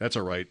that's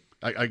all right.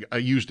 I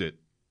used it.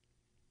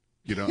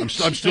 I'm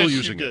still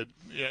using it.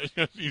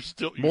 Yeah, you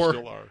still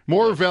are.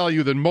 More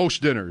value than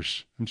most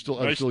dinners. I'm still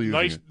using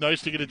it.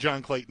 Nice to get a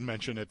John Clayton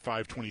mention at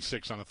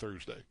 5:26 on a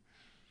Thursday.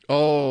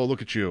 Oh,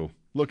 look at you.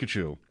 Look at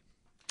you.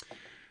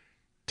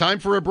 Time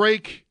for a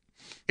break.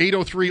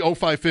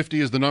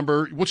 803-0550 is the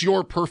number. What's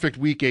your perfect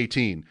Week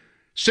 18?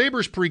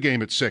 Sabres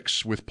pregame at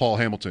 6 with Paul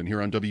Hamilton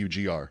here on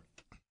WGR.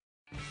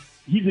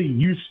 He's a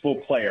useful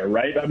player,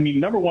 right? I mean,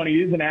 number one,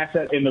 he is an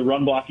asset in the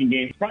run-blocking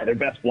game. He's probably their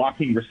best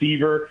blocking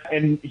receiver,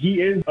 and he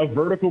is a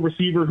vertical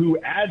receiver who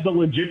adds a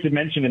legit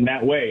dimension in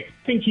that way. I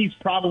think he's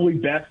probably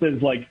best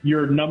as,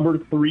 your number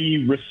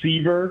 3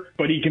 receiver,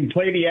 but he can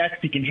play the X,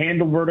 he can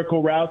handle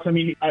vertical routes. I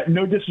mean,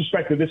 no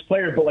disrespect to this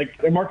player, but,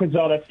 Marcus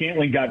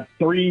Valdes-Scantling got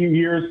 3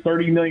 years,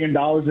 $30 million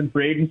in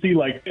free agency.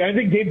 I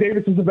think Dave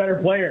Davis is a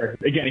better player.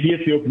 Again, he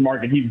hits the open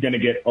market, he's going to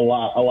get a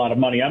lot of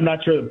money. I'm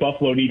not sure that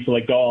Buffalo needs to,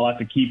 go all out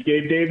to keep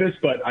Dave Davis,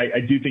 but I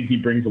do think he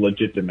brings a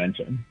legit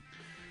dimension.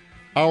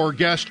 Our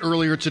guest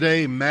earlier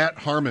today, Matt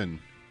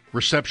Harmon,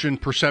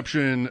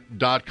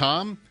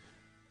 receptionperception.com.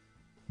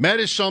 Matt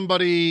is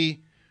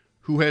somebody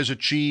who has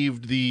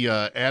achieved the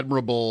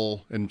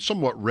admirable and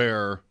somewhat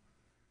rare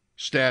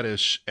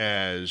status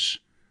as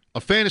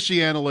a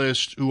fantasy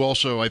analyst who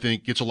also, I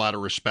think, gets a lot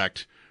of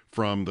respect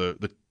from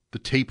the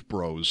tape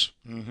bros,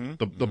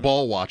 the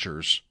ball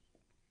watchers.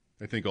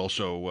 I think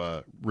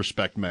also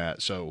respect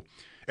Matt.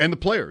 And the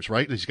players,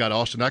 right? He's got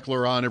Austin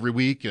Eckler on every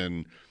week,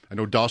 and I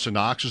know Dawson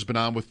Knox has been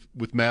on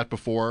with Matt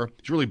before.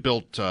 He's really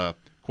built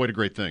quite a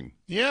great thing.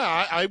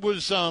 Yeah, I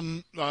was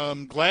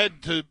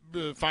glad to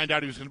find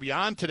out he was going to be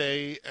on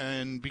today,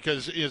 and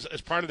because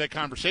as part of that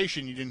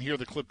conversation, you didn't hear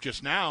the clip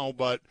just now,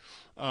 but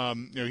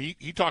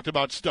he talked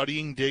about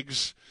studying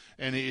Diggs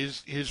and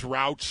his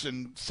routes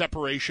and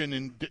separation,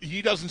 and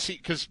he doesn't see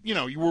because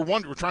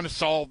we're trying to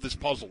solve this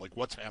puzzle,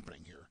 what's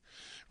happening here.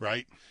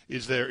 Right?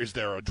 Is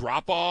there a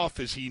drop off?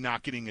 Is he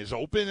not getting as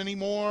open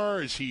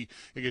anymore? Is he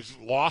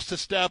lost a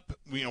step?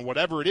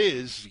 Whatever it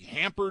is he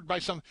hampered by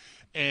something?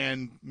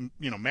 And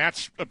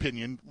Matt's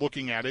opinion,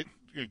 looking at it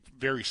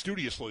very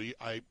studiously,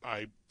 I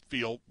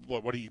feel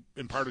what he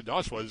imparted to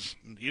us was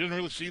he didn't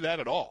really see that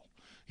at all.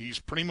 He's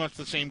pretty much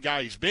the same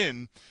guy he's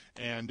been,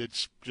 and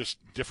it's just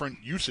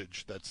different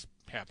usage that's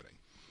happening.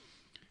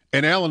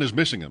 And Allen is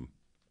missing him.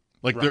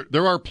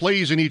 There are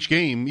plays in each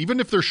game, even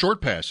if they're short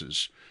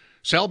passes.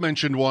 Sal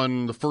mentioned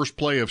the first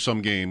play of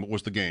some game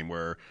was the game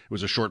where it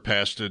was a short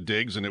pass to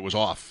Diggs and it was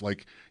off.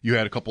 You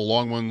had a couple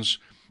long ones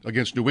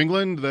against New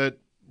England that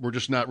we're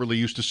just not really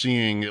used to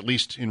seeing, at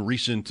least in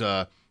recent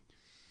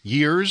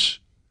years,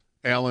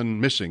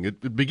 Allen missing. At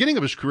the beginning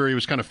of his career, he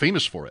was kind of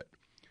famous for it.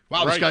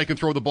 Wow, This guy can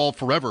throw the ball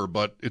forever,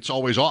 but it's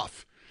always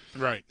off.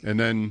 Right. And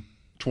then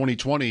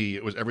 2020,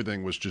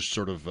 everything was just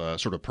sort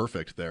of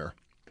perfect there.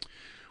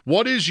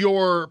 What is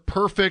your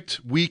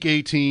perfect Week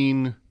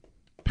 18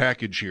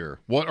 package here?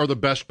 What are the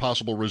best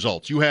possible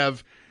results? You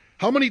have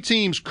how many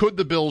teams could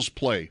the Bills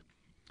play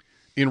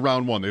in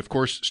round one? They, of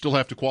course, still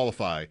have to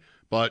qualify,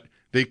 but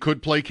they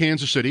could play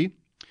Kansas City.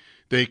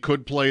 They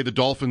could play the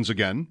Dolphins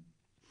again.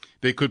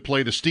 They could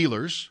play the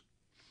Steelers.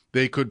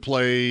 They could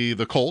play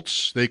the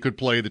Colts. They could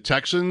play the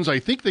Texans. I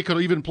think they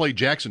could even play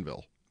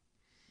Jacksonville.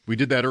 We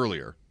did that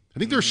earlier. I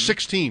think there's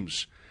 6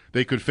 teams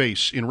they could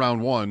face in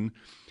round one,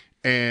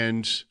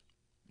 and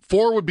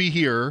 4 would be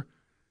here.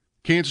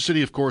 Kansas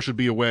City, of course, would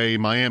be away.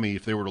 Miami,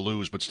 if they were to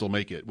lose but still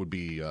make it, would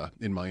be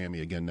in Miami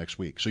again next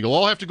week. So you'll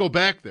all have to go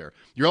back there.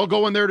 You're all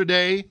going there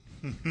today.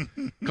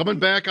 Coming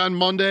back on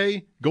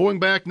Monday, going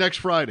back next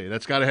Friday.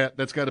 That's got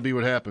to be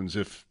what happens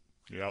if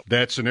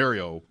that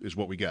scenario is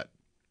what we get.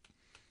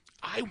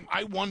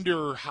 I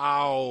wonder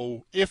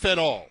how, if at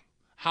all,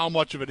 how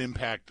much of an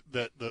impact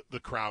that the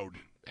crowd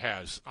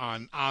has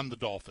on the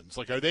Dolphins.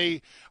 Like,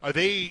 they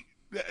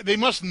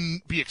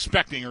mustn't be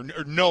expecting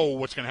or know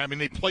what's going to happen.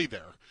 They play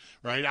there,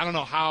 right? I don't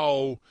know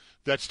how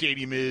that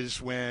stadium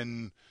is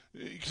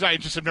because I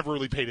just have never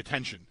really paid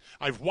attention.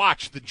 I've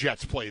watched the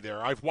Jets play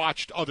there. I've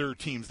watched other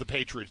teams, the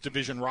Patriots,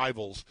 division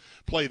rivals,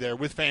 play there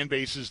with fan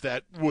bases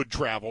that would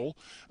travel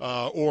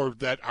or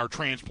that are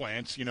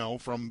transplants,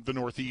 from the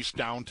Northeast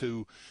down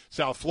to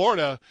South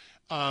Florida.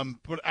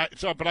 But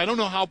I don't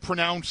know how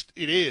pronounced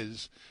it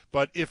is.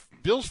 But if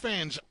Bills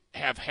fans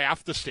have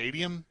half the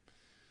stadium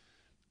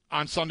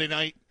on Sunday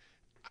night,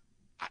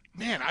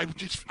 I would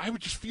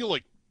just feel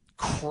like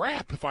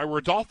crap if I were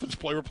a Dolphins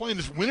player. We're playing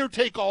this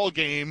winner-take-all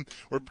game.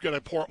 We're going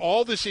to pour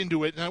all this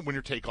into it. Not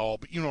winner-take-all,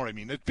 but you know what I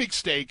mean. It's big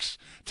stakes.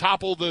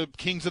 Topple the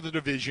kings of the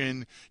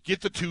division.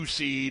 Get the 2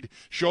 seed.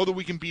 Show that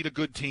we can beat a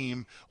good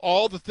team.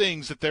 All the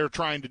things that they're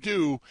trying to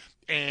do,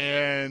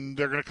 and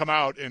they're going to come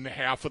out and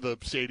half of the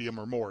stadium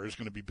or more is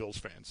going to be Bills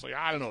fans. Like,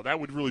 I don't know. That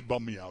would really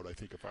bum me out, I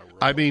think, if I were.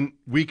 I mean,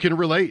 we can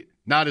relate.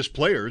 Not as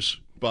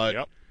players,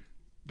 but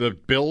the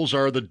Bills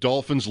are the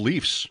Dolphins'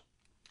 Leafs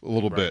a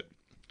little bit.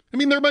 I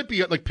mean, there might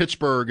be, like,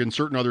 Pittsburgh and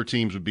certain other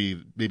teams would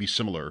be maybe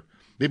similar.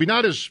 Maybe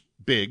not as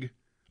big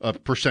a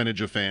percentage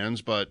of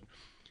fans, but,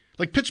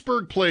 like,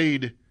 Pittsburgh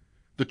played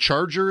the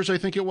Chargers, I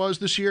think it was,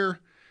 this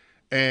year.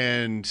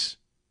 And,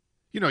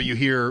 you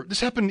hear, this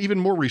happened even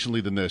more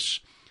recently than this.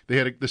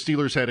 The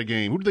Steelers had a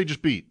game. Who did they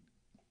just beat?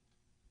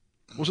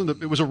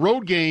 It was a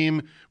road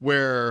game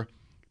where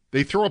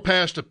they throw a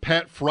pass to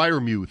Pat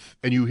Freiermuth,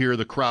 and you hear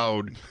the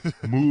crowd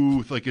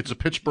move like it's a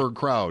Pittsburgh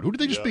crowd. Who did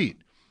they just beat?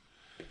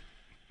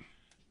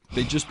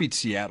 They just beat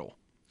Seattle.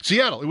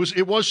 Seattle.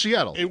 It was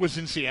Seattle. It was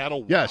in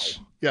Seattle. Wow.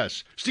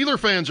 Yes. Steeler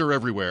fans are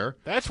everywhere.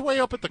 That's way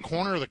up at the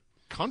corner of the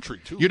country,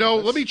 too.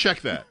 Let me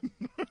check that.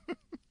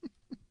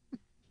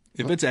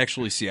 If it's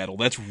actually Seattle,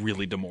 that's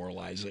really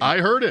demoralizing. I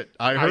heard it.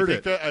 I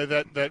think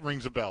that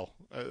rings a bell.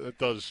 It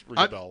does ring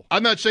a bell.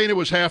 I'm not saying it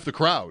was half the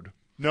crowd.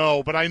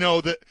 No, but I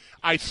know that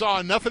I saw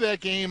enough of that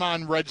game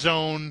on Red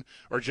Zone,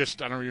 or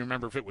just, I don't even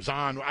remember if it was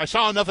on. I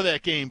saw enough of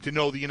that game to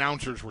know the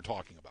announcers were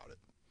talking about it.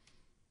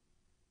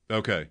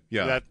 Okay,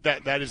 yeah.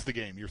 That is the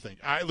game you're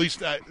thinking. At least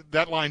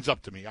that lines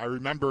up to me. I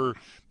remember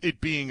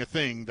it being a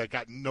thing that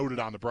got noted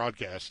on the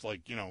broadcast,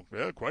 like,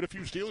 quite a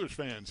few Steelers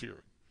fans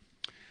here.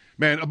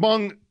 Man,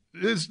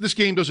 this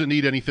game doesn't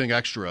need anything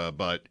extra,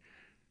 but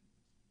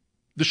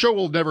the show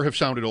will never have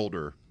sounded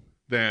older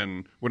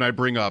than when I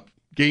bring up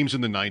games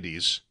in the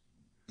 90s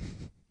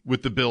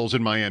with the Bills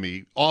in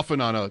Miami, often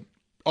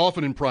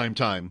in prime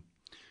time.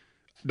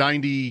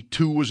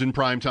 92 was in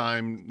prime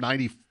time,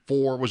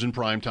 94 was in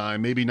prime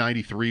time, maybe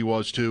 93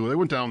 was too. They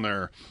went down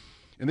there,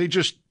 and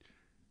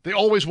they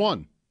always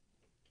won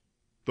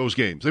those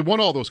games. They won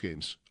all those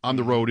games on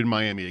the road in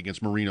Miami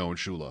against Marino and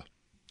Shula.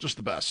 Just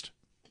the best.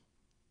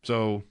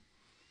 So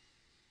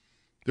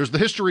there's the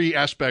history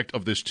aspect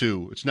of this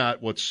too. It's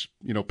not what's,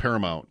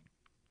 paramount,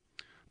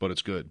 but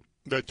it's good.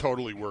 That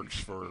totally works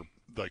for,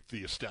 like,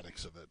 the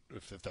aesthetics of it,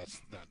 if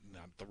that's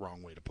not the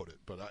wrong way to put it.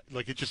 But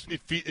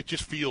it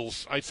just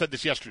feels. I said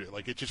this yesterday.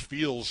 Like, it just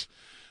feels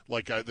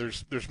like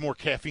there's more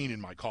caffeine in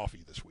my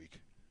coffee this week.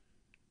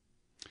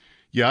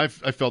 Yeah,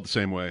 I felt the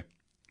same way.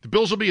 The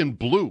Bills will be in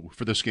blue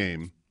for this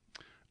game,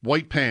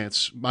 white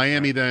pants.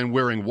 Miami then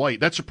wearing white.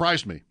 That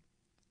surprised me.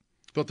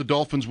 Thought the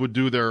Dolphins would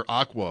do their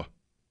aqua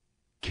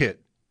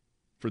kit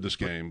for this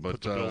game, but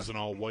put the Bills in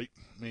all white,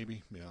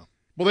 maybe. Yeah.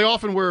 Well, they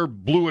often wear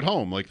blue at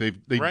home. Like they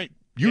right.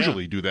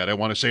 usually do that, I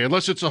want to say,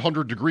 unless it's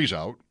 100 degrees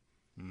out.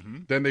 Mm-hmm.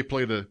 Then they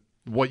play the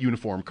white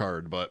uniform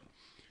card, but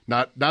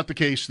not the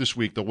case this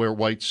week. They'll wear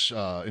whites in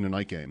a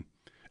night game.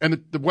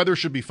 And the weather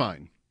should be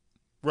fine.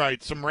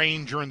 Right. Some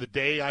rain during the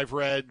day, I've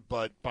read,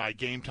 but by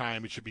game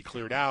time it should be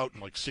cleared out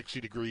and like 60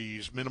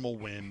 degrees, minimal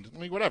wind. I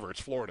mean, whatever.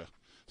 It's Florida.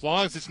 As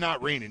long as it's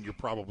not raining, you're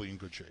probably in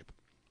good shape.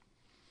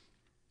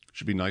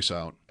 Should be nice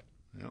out.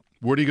 Yep.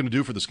 What are you going to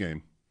do for this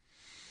game?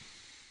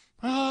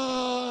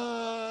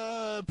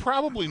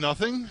 Probably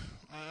nothing.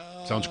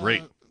 Sounds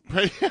great.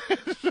 I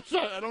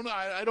don't know.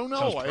 I don't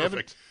know. Sounds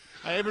perfect.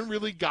 I haven't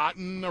really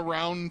gotten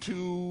around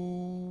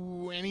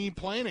to any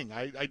planning.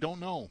 I don't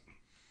know.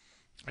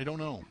 I don't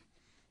know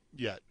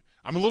yet.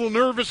 I'm a little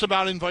nervous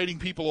about inviting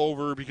people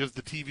over because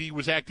the TV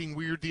was acting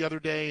weird the other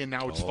day, and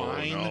now it's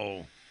fine.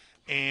 No.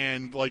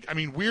 And,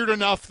 weird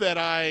enough that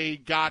I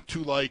got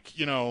to,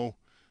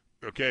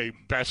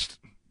 best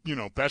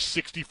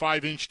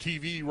 65-inch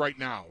TV right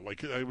now.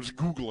 Like, I was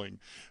Googling.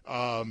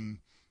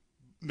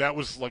 That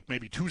was,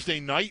 maybe Tuesday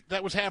night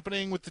that was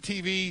happening with the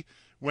TV.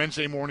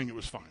 Wednesday morning it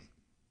was fine.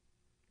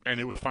 And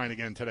it was fine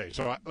again today.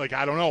 So, I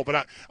don't know.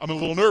 But I'm a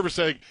little nervous,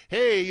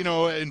 hey,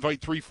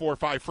 invite 3, 4,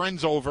 5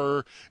 friends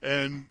over,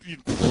 and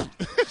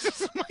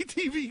my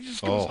TV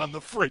just goes on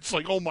the fritz.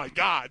 Like, oh my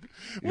God,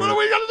 what are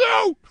we gonna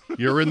do?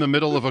 You're in the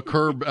middle of a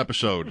Curb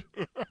episode,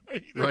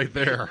 right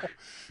there.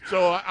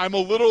 So I'm a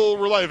little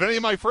relieved. If any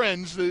of my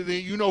friends,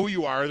 you know who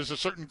you are. There's a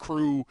certain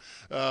crew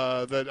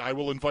that I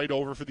will invite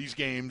over for these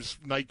games,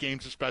 night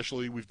games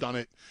especially. We've done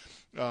it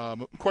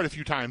quite a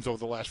few times over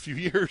the last few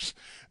years.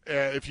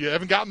 If you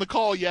haven't gotten the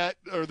call yet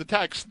or the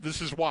text,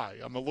 this is why.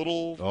 I'm a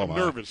little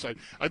nervous.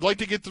 I'd like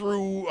to get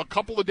through a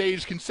couple of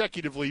days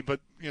consecutively, but,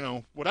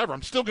 whatever.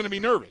 I'm still going to be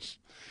nervous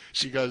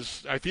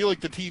because I feel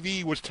like the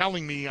TV was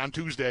telling me on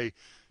Tuesday,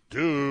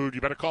 dude,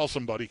 you better call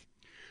somebody.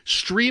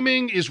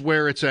 Streaming is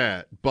where it's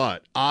at,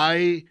 but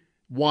I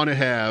want to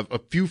have a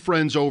few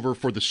friends over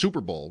for the Super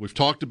Bowl. We've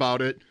talked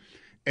about it,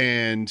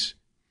 and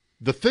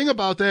the thing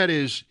about that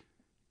is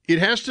it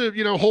has to,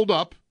 hold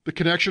up. The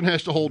connection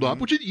has to hold up,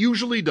 which it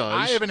usually does.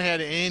 I haven't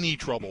had any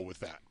trouble with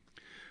that.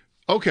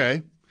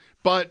 Okay,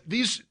 but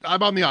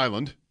I'm on the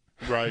island.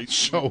 Right.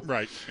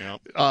 Right.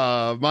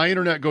 Yeah. My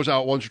internet goes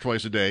out once or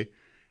twice a day,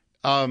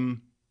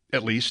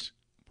 at least.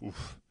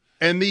 Oof.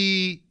 And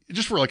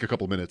just for like a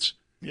couple of minutes.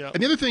 Yeah.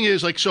 And the other thing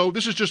is,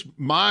 this is just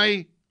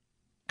my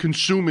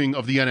consuming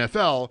of the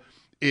NFL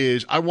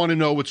is I want to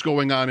know what's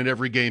going on in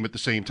every game at the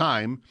same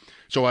time.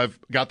 So I've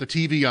got the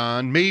TV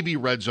on, maybe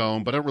Red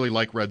Zone, but I don't really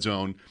like Red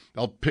Zone.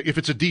 I'll pick, if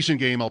it's a decent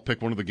game, I'll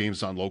pick one of the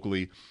games on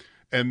locally,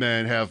 and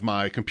then have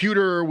my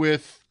computer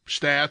with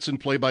stats and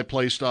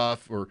play-by-play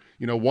stuff, or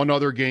one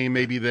other game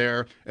maybe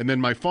there, and then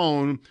my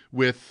phone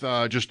with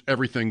just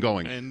everything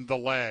going. And the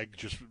lag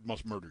just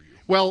must murder you.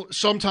 Well,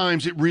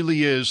 sometimes it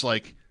really is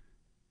like.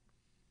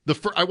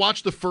 I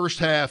watched the first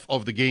half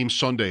of the game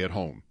Sunday at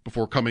home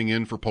before coming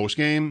in for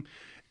postgame,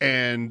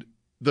 and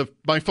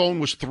my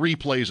phone was 3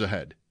 plays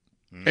ahead.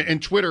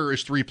 And Twitter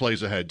is 3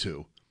 plays ahead,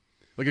 too.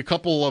 Like a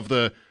couple of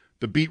the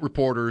beat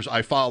reporters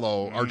I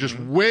follow are just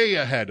way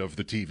ahead of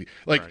the TV.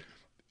 Like,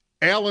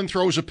 Allen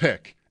throws a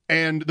pick,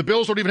 and the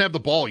Bills don't even have the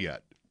ball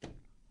yet.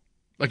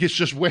 Like,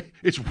 it's way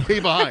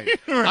behind.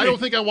 Right. I don't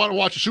think I want to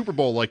watch a Super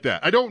Bowl like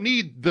that. I don't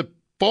need the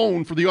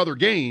phone for the other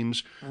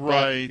games.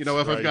 Right. But,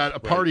 if I've got a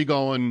party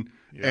going...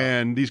 Yeah.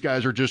 And these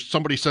guys are just,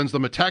 somebody sends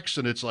them a text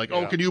and it's like,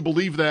 oh, can you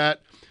believe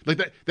that?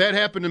 Like that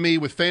happened to me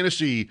with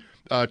fantasy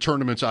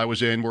tournaments I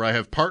was in where I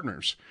have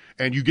partners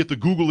and you get the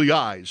googly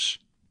eyes.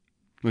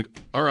 Like,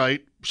 all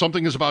right,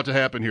 something is about to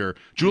happen here.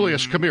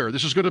 Julius, come here.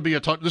 This is going to be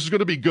this is going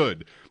to be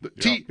good.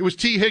 It was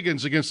T.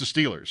 Higgins against the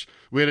Steelers.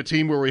 We had a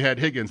team where we had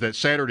Higgins that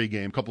Saturday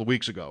game a couple of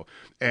weeks ago.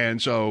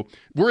 And so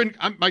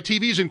my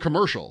TV's in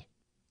commercial.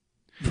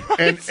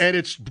 Right. And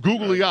it's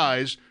googly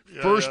eyes.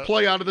 First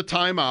play out of the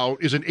timeout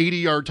is an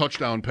 80-yard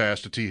touchdown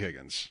pass to T.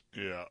 Higgins.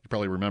 Yeah. You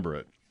probably remember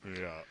it.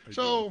 Yeah.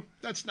 So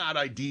that's not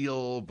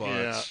ideal,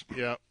 but...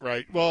 Yeah,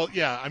 right. Well,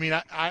 yeah, I mean,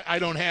 I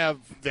don't have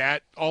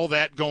all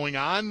that going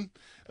on.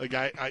 Like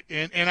I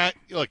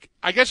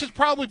guess it's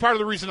probably part of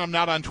the reason I'm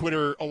not on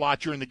Twitter a lot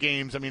during the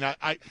games. I mean,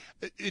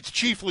 it's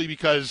chiefly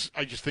because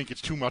I just think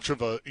it's too much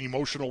of an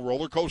emotional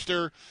roller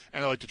coaster,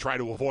 and I like to try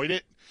to avoid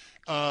it.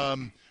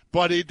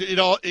 But I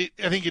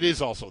think it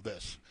is also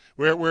this.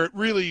 Where it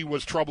really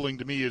was troubling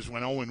to me is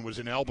when Owen was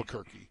in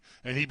Albuquerque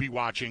and he'd be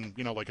watching,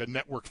 like a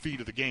network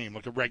feed of the game,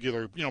 like a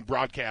regular,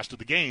 broadcast of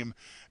the game.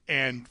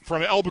 And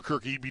from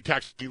Albuquerque, he'd be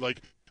texting me like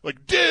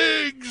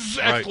Diggs!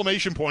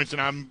 Exclamation points.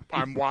 And I'm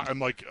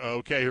like,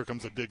 okay, here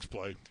comes the Diggs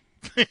play.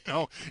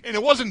 And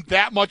it wasn't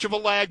that much of a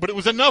lag, but it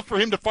was enough for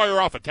him to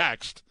fire off a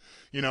text.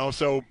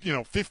 So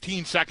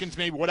 15 seconds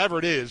maybe, whatever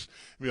it is.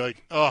 Be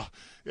like, I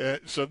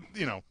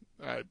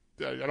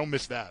don't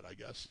miss that, I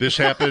guess. This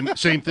happened.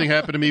 Same thing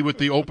happened to me with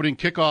the opening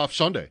kickoff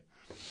Sunday.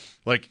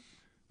 Like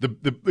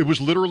it was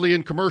literally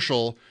in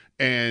commercial,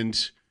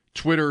 and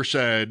Twitter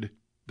said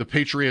the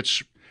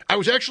Patriots. I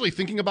was actually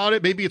thinking about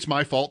it. Maybe it's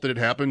my fault that it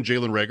happened,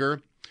 Jalen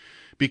Reagor,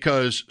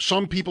 because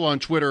some people on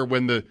Twitter,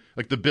 when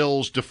the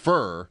Bills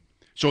defer,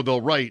 so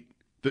they'll write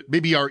that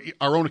maybe our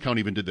own account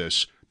even did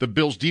this. The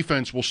Bills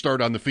defense will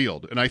start on the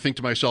field, and I think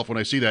to myself when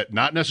I see that,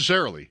 not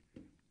necessarily.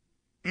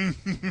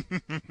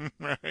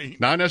 Right.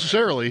 Not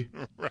necessarily.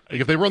 Right. Like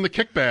if they run the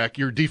kickback,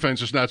 your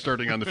defense is not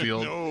starting on the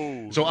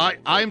field. So I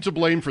am to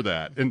blame for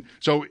that. And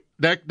so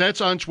that's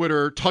on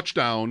Twitter,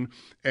 touchdown,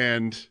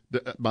 and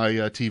my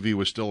TV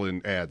was still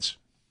in ads.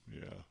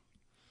 Yeah.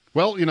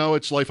 Well,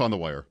 it's life on the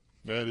wire.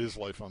 That is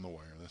life on the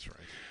wire. That's right.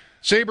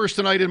 Sabres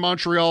tonight in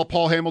Montreal.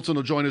 Paul Hamilton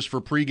will join us for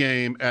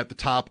pregame at the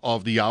top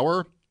of the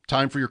hour.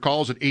 Time for your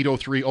calls at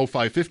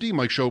 803-0550.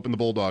 Mike Schopp and the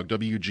Bulldog,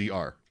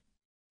 WGR.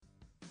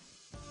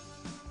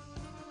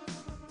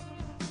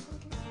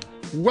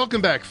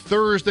 Welcome back.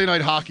 Thursday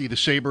night hockey, the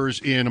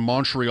Sabres in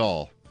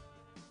Montreal.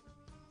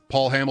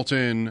 Paul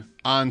Hamilton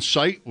on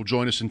site will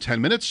join us in 10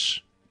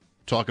 minutes.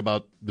 Talk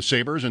about the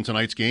Sabres and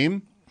tonight's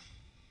game.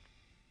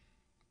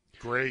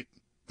 Great.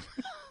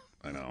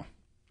 I know.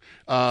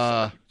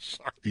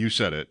 You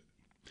said it.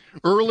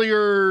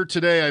 Earlier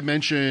today, I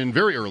mentioned,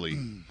 very early,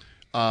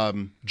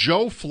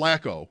 Joe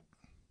Flacco.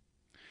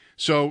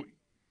 So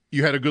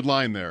you had a good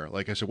line there.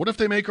 Like I said, what if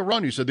they make a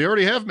run? You said they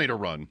already have made a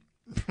run.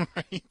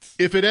 Right.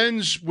 If it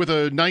ends with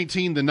a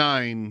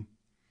 19-9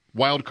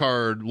 wild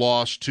card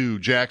loss to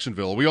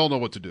Jacksonville, we all know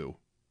what to do.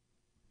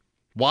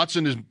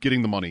 Watson is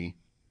getting the money.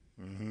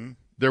 Mm-hmm.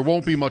 There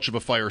won't be much of a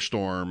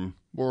firestorm,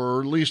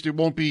 or at least it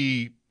won't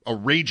be a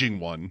raging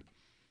one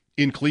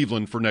in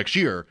Cleveland for next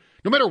year.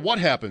 No matter what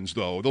happens,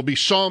 though, there'll be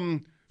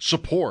some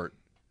support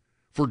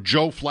for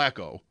Joe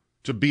Flacco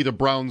to be the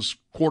Browns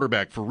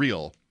quarterback for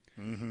real.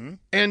 Mm-hmm.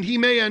 And he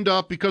may end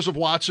up, because of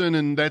Watson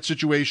and that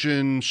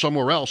situation,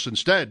 somewhere else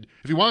instead.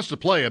 If he wants to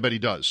play, I bet he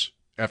does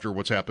after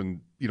what's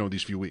happened,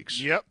 these few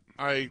weeks. Yep,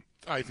 I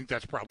think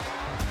that's probably.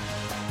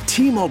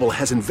 T-Mobile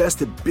has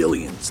invested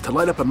billions to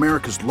light up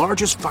America's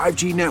largest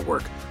 5G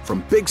network,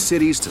 from big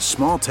cities to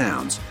small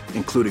towns,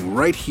 including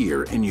right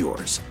here in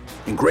yours.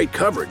 And great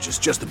coverage is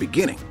just the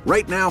beginning.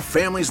 Right now,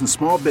 families and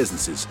small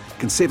businesses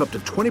can save up to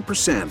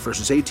 20%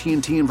 versus AT&T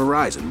and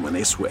Verizon when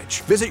they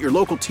switch. Visit your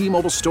local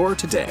T-Mobile store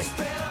today.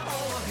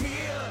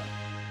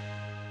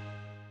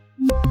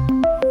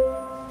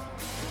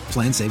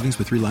 Plan savings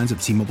with 3 lines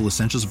of T-Mobile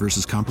Essentials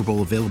versus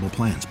comparable available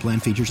plans. Plan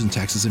features and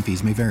taxes and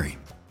fees may vary.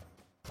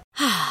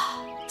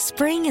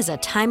 Spring is a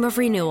time of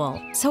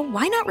renewal, so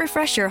why not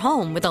refresh your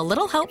home with a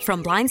little help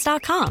from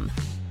Blinds.com?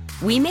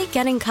 We make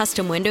getting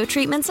custom window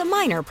treatments a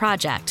minor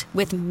project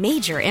with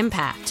major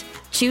impact.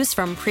 Choose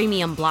from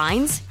premium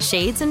blinds,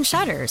 shades, and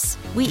shutters.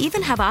 We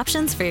even have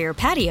options for your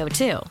patio,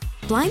 too.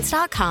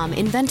 Blinds.com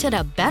invented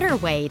a better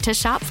way to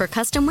shop for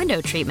custom window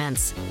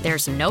treatments.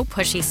 There's no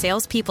pushy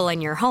salespeople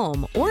in your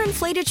home or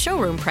inflated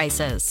showroom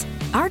prices.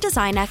 Our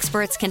design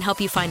experts can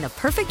help you find the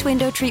perfect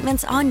window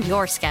treatments on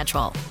your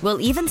schedule. We'll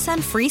even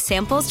send free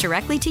samples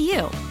directly to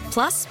you.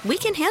 Plus, we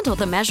can handle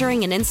the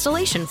measuring and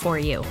installation for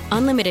you.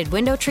 Unlimited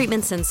window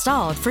treatments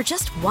installed for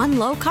just one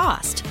low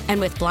cost. And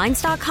with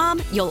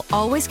Blinds.com, you'll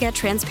always get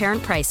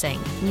transparent pricing.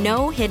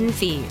 No hidden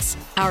fees.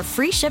 Our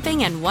free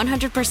shipping and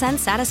 100%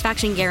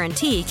 satisfaction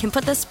guarantee can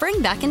put the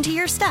spring back into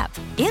your step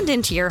and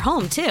into your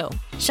home, too.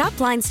 Shop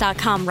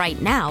Blinds.com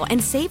right now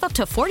and save up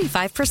to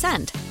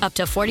 45%. Up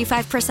to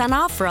 45%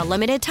 off for a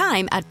limited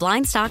time at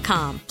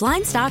Blinds.com.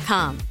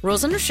 Blinds.com.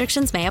 Rules and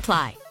restrictions may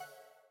apply.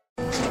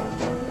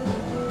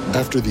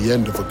 After the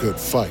end of a good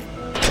fight,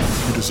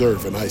 you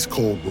deserve an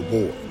ice-cold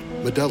reward.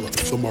 Modelo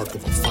is the mark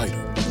of a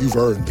fighter. You've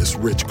earned this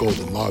rich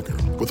golden lager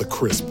with a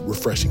crisp,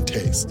 refreshing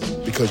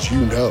taste. Because you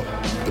know,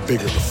 the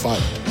bigger the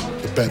fight,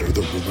 the better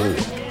the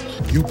reward.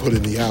 You put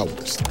in the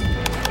hours,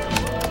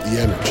 the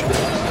energy,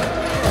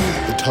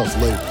 the tough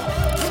labor.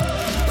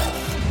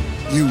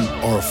 You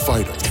are a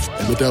fighter,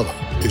 and Modelo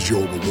is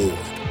your reward.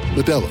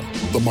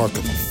 Modelo, the mark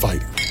of a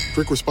fighter.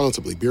 Drink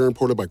responsibly. Beer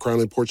imported by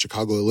Crown Imports,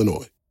 Chicago,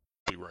 Illinois.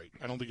 Right.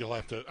 I don't think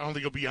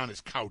he'll be on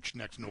his couch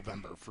next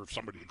November for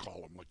somebody to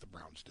call him like the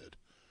Browns did.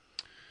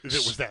 If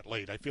it was that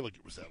late. I feel like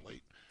it was that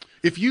late.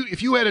 If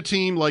you had a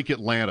team like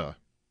Atlanta,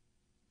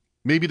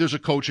 maybe there's a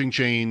coaching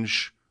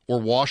change, or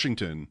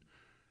Washington,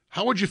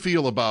 how would you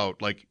feel about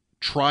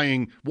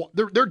trying?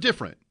 They're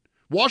different.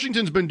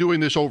 Washington's been doing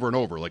this over and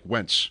over, like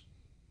Wentz,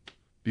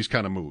 these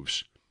kind of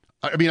moves.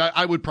 I mean,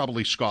 I would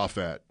probably scoff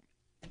at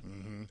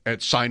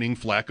signing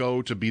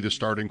Flacco to be the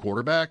starting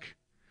quarterback,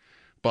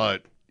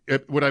 but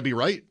would I be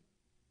right?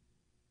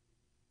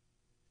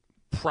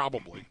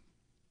 Probably.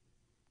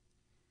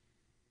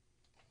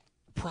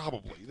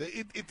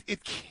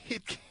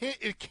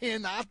 It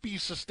cannot be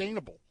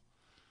sustainable.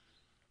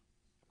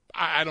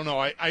 I don't know.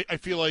 I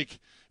feel like it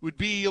would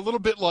be a little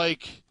bit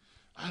like,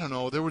 I don't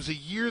know, there was a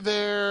year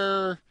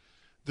there,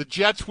 the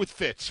Jets with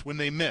Fitz when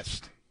they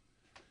missed.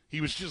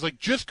 He was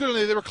just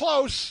good. They were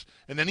close,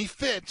 and then he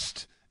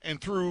fitzed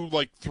and threw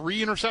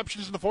 3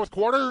 interceptions in the fourth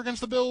quarter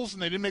against the Bills,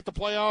 and they didn't make the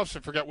playoffs.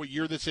 I forget what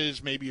year this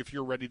is. Maybe if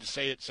you're ready to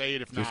say it, say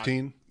it. If not,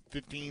 15?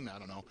 15, I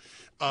don't know.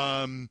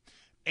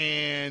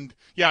 And,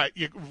 yeah,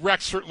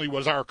 Rex certainly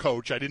was our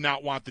coach. I did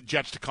not want the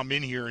Jets to come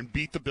in here and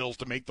beat the Bills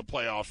to make the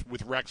playoffs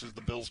with Rex as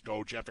the Bills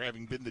coach after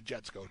having been the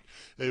Jets coach.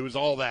 It was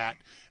all that.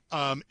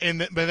 But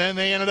then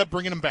they ended up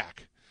bringing him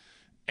back.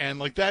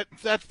 And,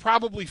 that's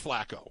probably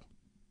Flacco.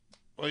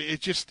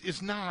 It just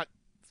is not –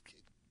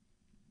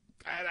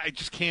 I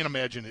just can't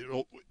imagine it.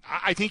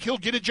 I think he'll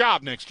get a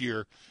job next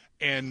year,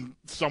 and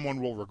someone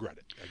will regret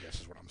it, I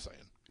guess is what I'm saying.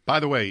 By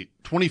the way,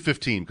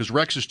 2015, because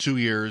Rex is 2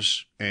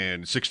 years,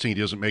 and 16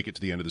 he doesn't make it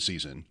to the end of the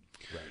season.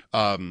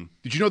 Right.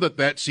 Did you know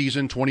that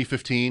season,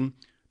 2015,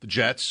 the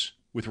Jets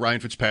with Ryan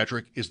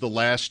Fitzpatrick is the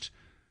last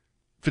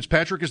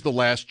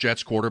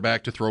Jets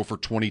quarterback to throw for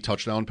 20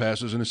 touchdown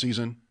passes in a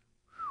season?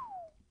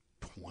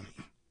 20?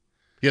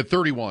 He had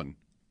 31.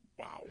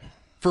 Wow.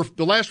 For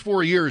the last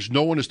 4 years,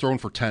 no one has thrown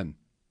for 10.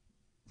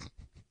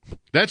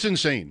 That's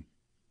insane.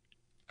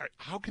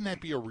 How can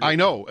that be a real? I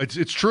know.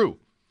 It's true.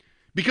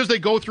 Because they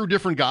go through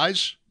different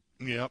guys.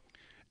 Yep.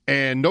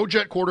 And no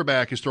Jet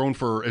quarterback has thrown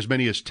for as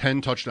many as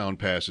 10 touchdown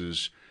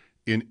passes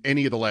in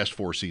any of the last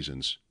 4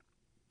 seasons.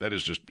 That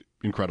is just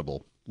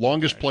incredible.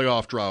 Longest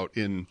playoff drought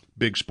in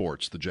big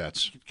sports, the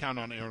Jets. You can count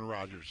on Aaron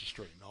Rodgers to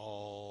straighten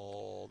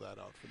all that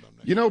out for them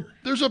next year.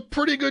 There's a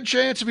pretty good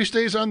chance if he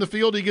stays on the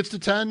field he gets to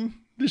 10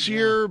 this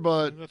year,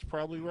 but that's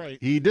probably right.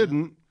 He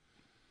didn't.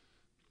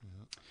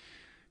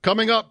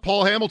 Coming up,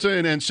 Paul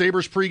Hamilton and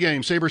Sabres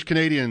pregame, Sabres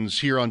Canadians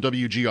here on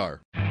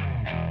WGR.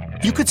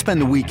 You could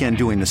spend the weekend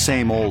doing the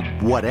same old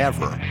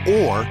whatever,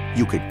 or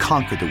you could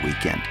conquer the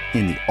weekend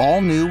in the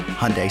all-new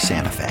Hyundai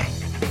Santa Fe.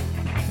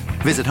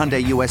 Visit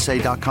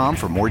HyundaiUSA.com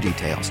for more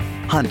details.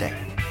 Hyundai,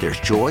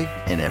 there's joy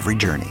in every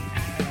journey.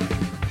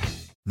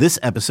 This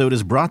episode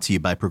is brought to you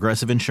by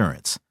Progressive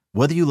Insurance.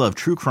 Whether you love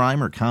true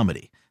crime or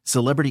comedy,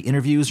 celebrity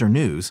interviews or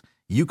news,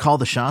 you call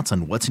the shots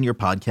on what's in your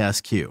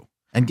podcast queue.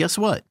 And guess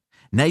what?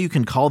 Now you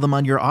can call them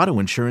on your auto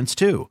insurance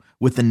too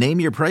with the Name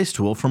Your Price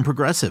tool from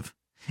Progressive.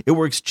 It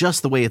works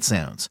just the way it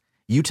sounds.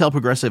 You tell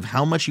Progressive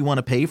how much you want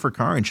to pay for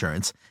car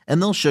insurance,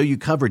 and they'll show you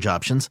coverage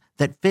options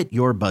that fit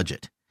your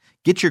budget.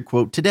 Get your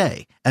quote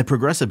today at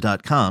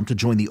Progressive.com to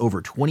join the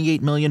over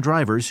 28 million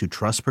drivers who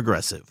trust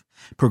Progressive.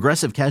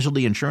 Progressive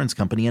Casualty Insurance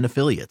Company and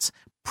Affiliates.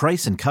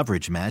 Price and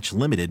coverage match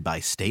limited by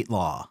state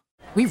law.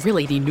 We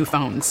really need new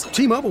phones.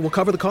 T-Mobile will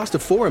cover the cost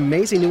of 4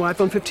 amazing new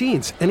iPhone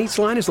 15s, and each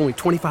line is only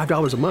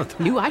 $25 a month.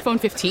 New iPhone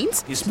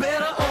 15s? It's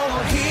better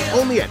over here.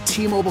 Only at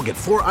T-Mobile, get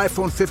 4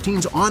 iPhone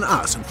 15s on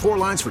us and 4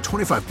 lines for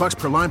 $25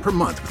 per line per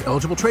month with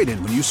eligible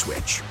trade-in when you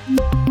switch.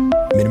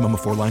 Minimum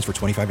of 4 lines for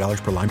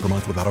 $25 per line per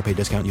month with autopay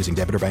discount using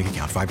debit or bank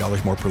account.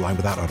 $5 more per line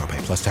without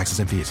autopay, plus taxes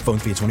and fees. Phone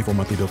fee at 24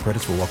 monthly bill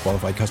credits for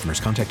well-qualified customers.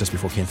 Contact us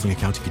before canceling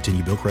account to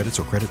continue bill credits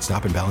or credit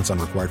stop and balance on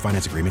required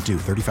finance agreement due.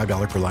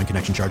 $35 per line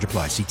connection charge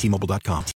applies. See T-Mobile.com.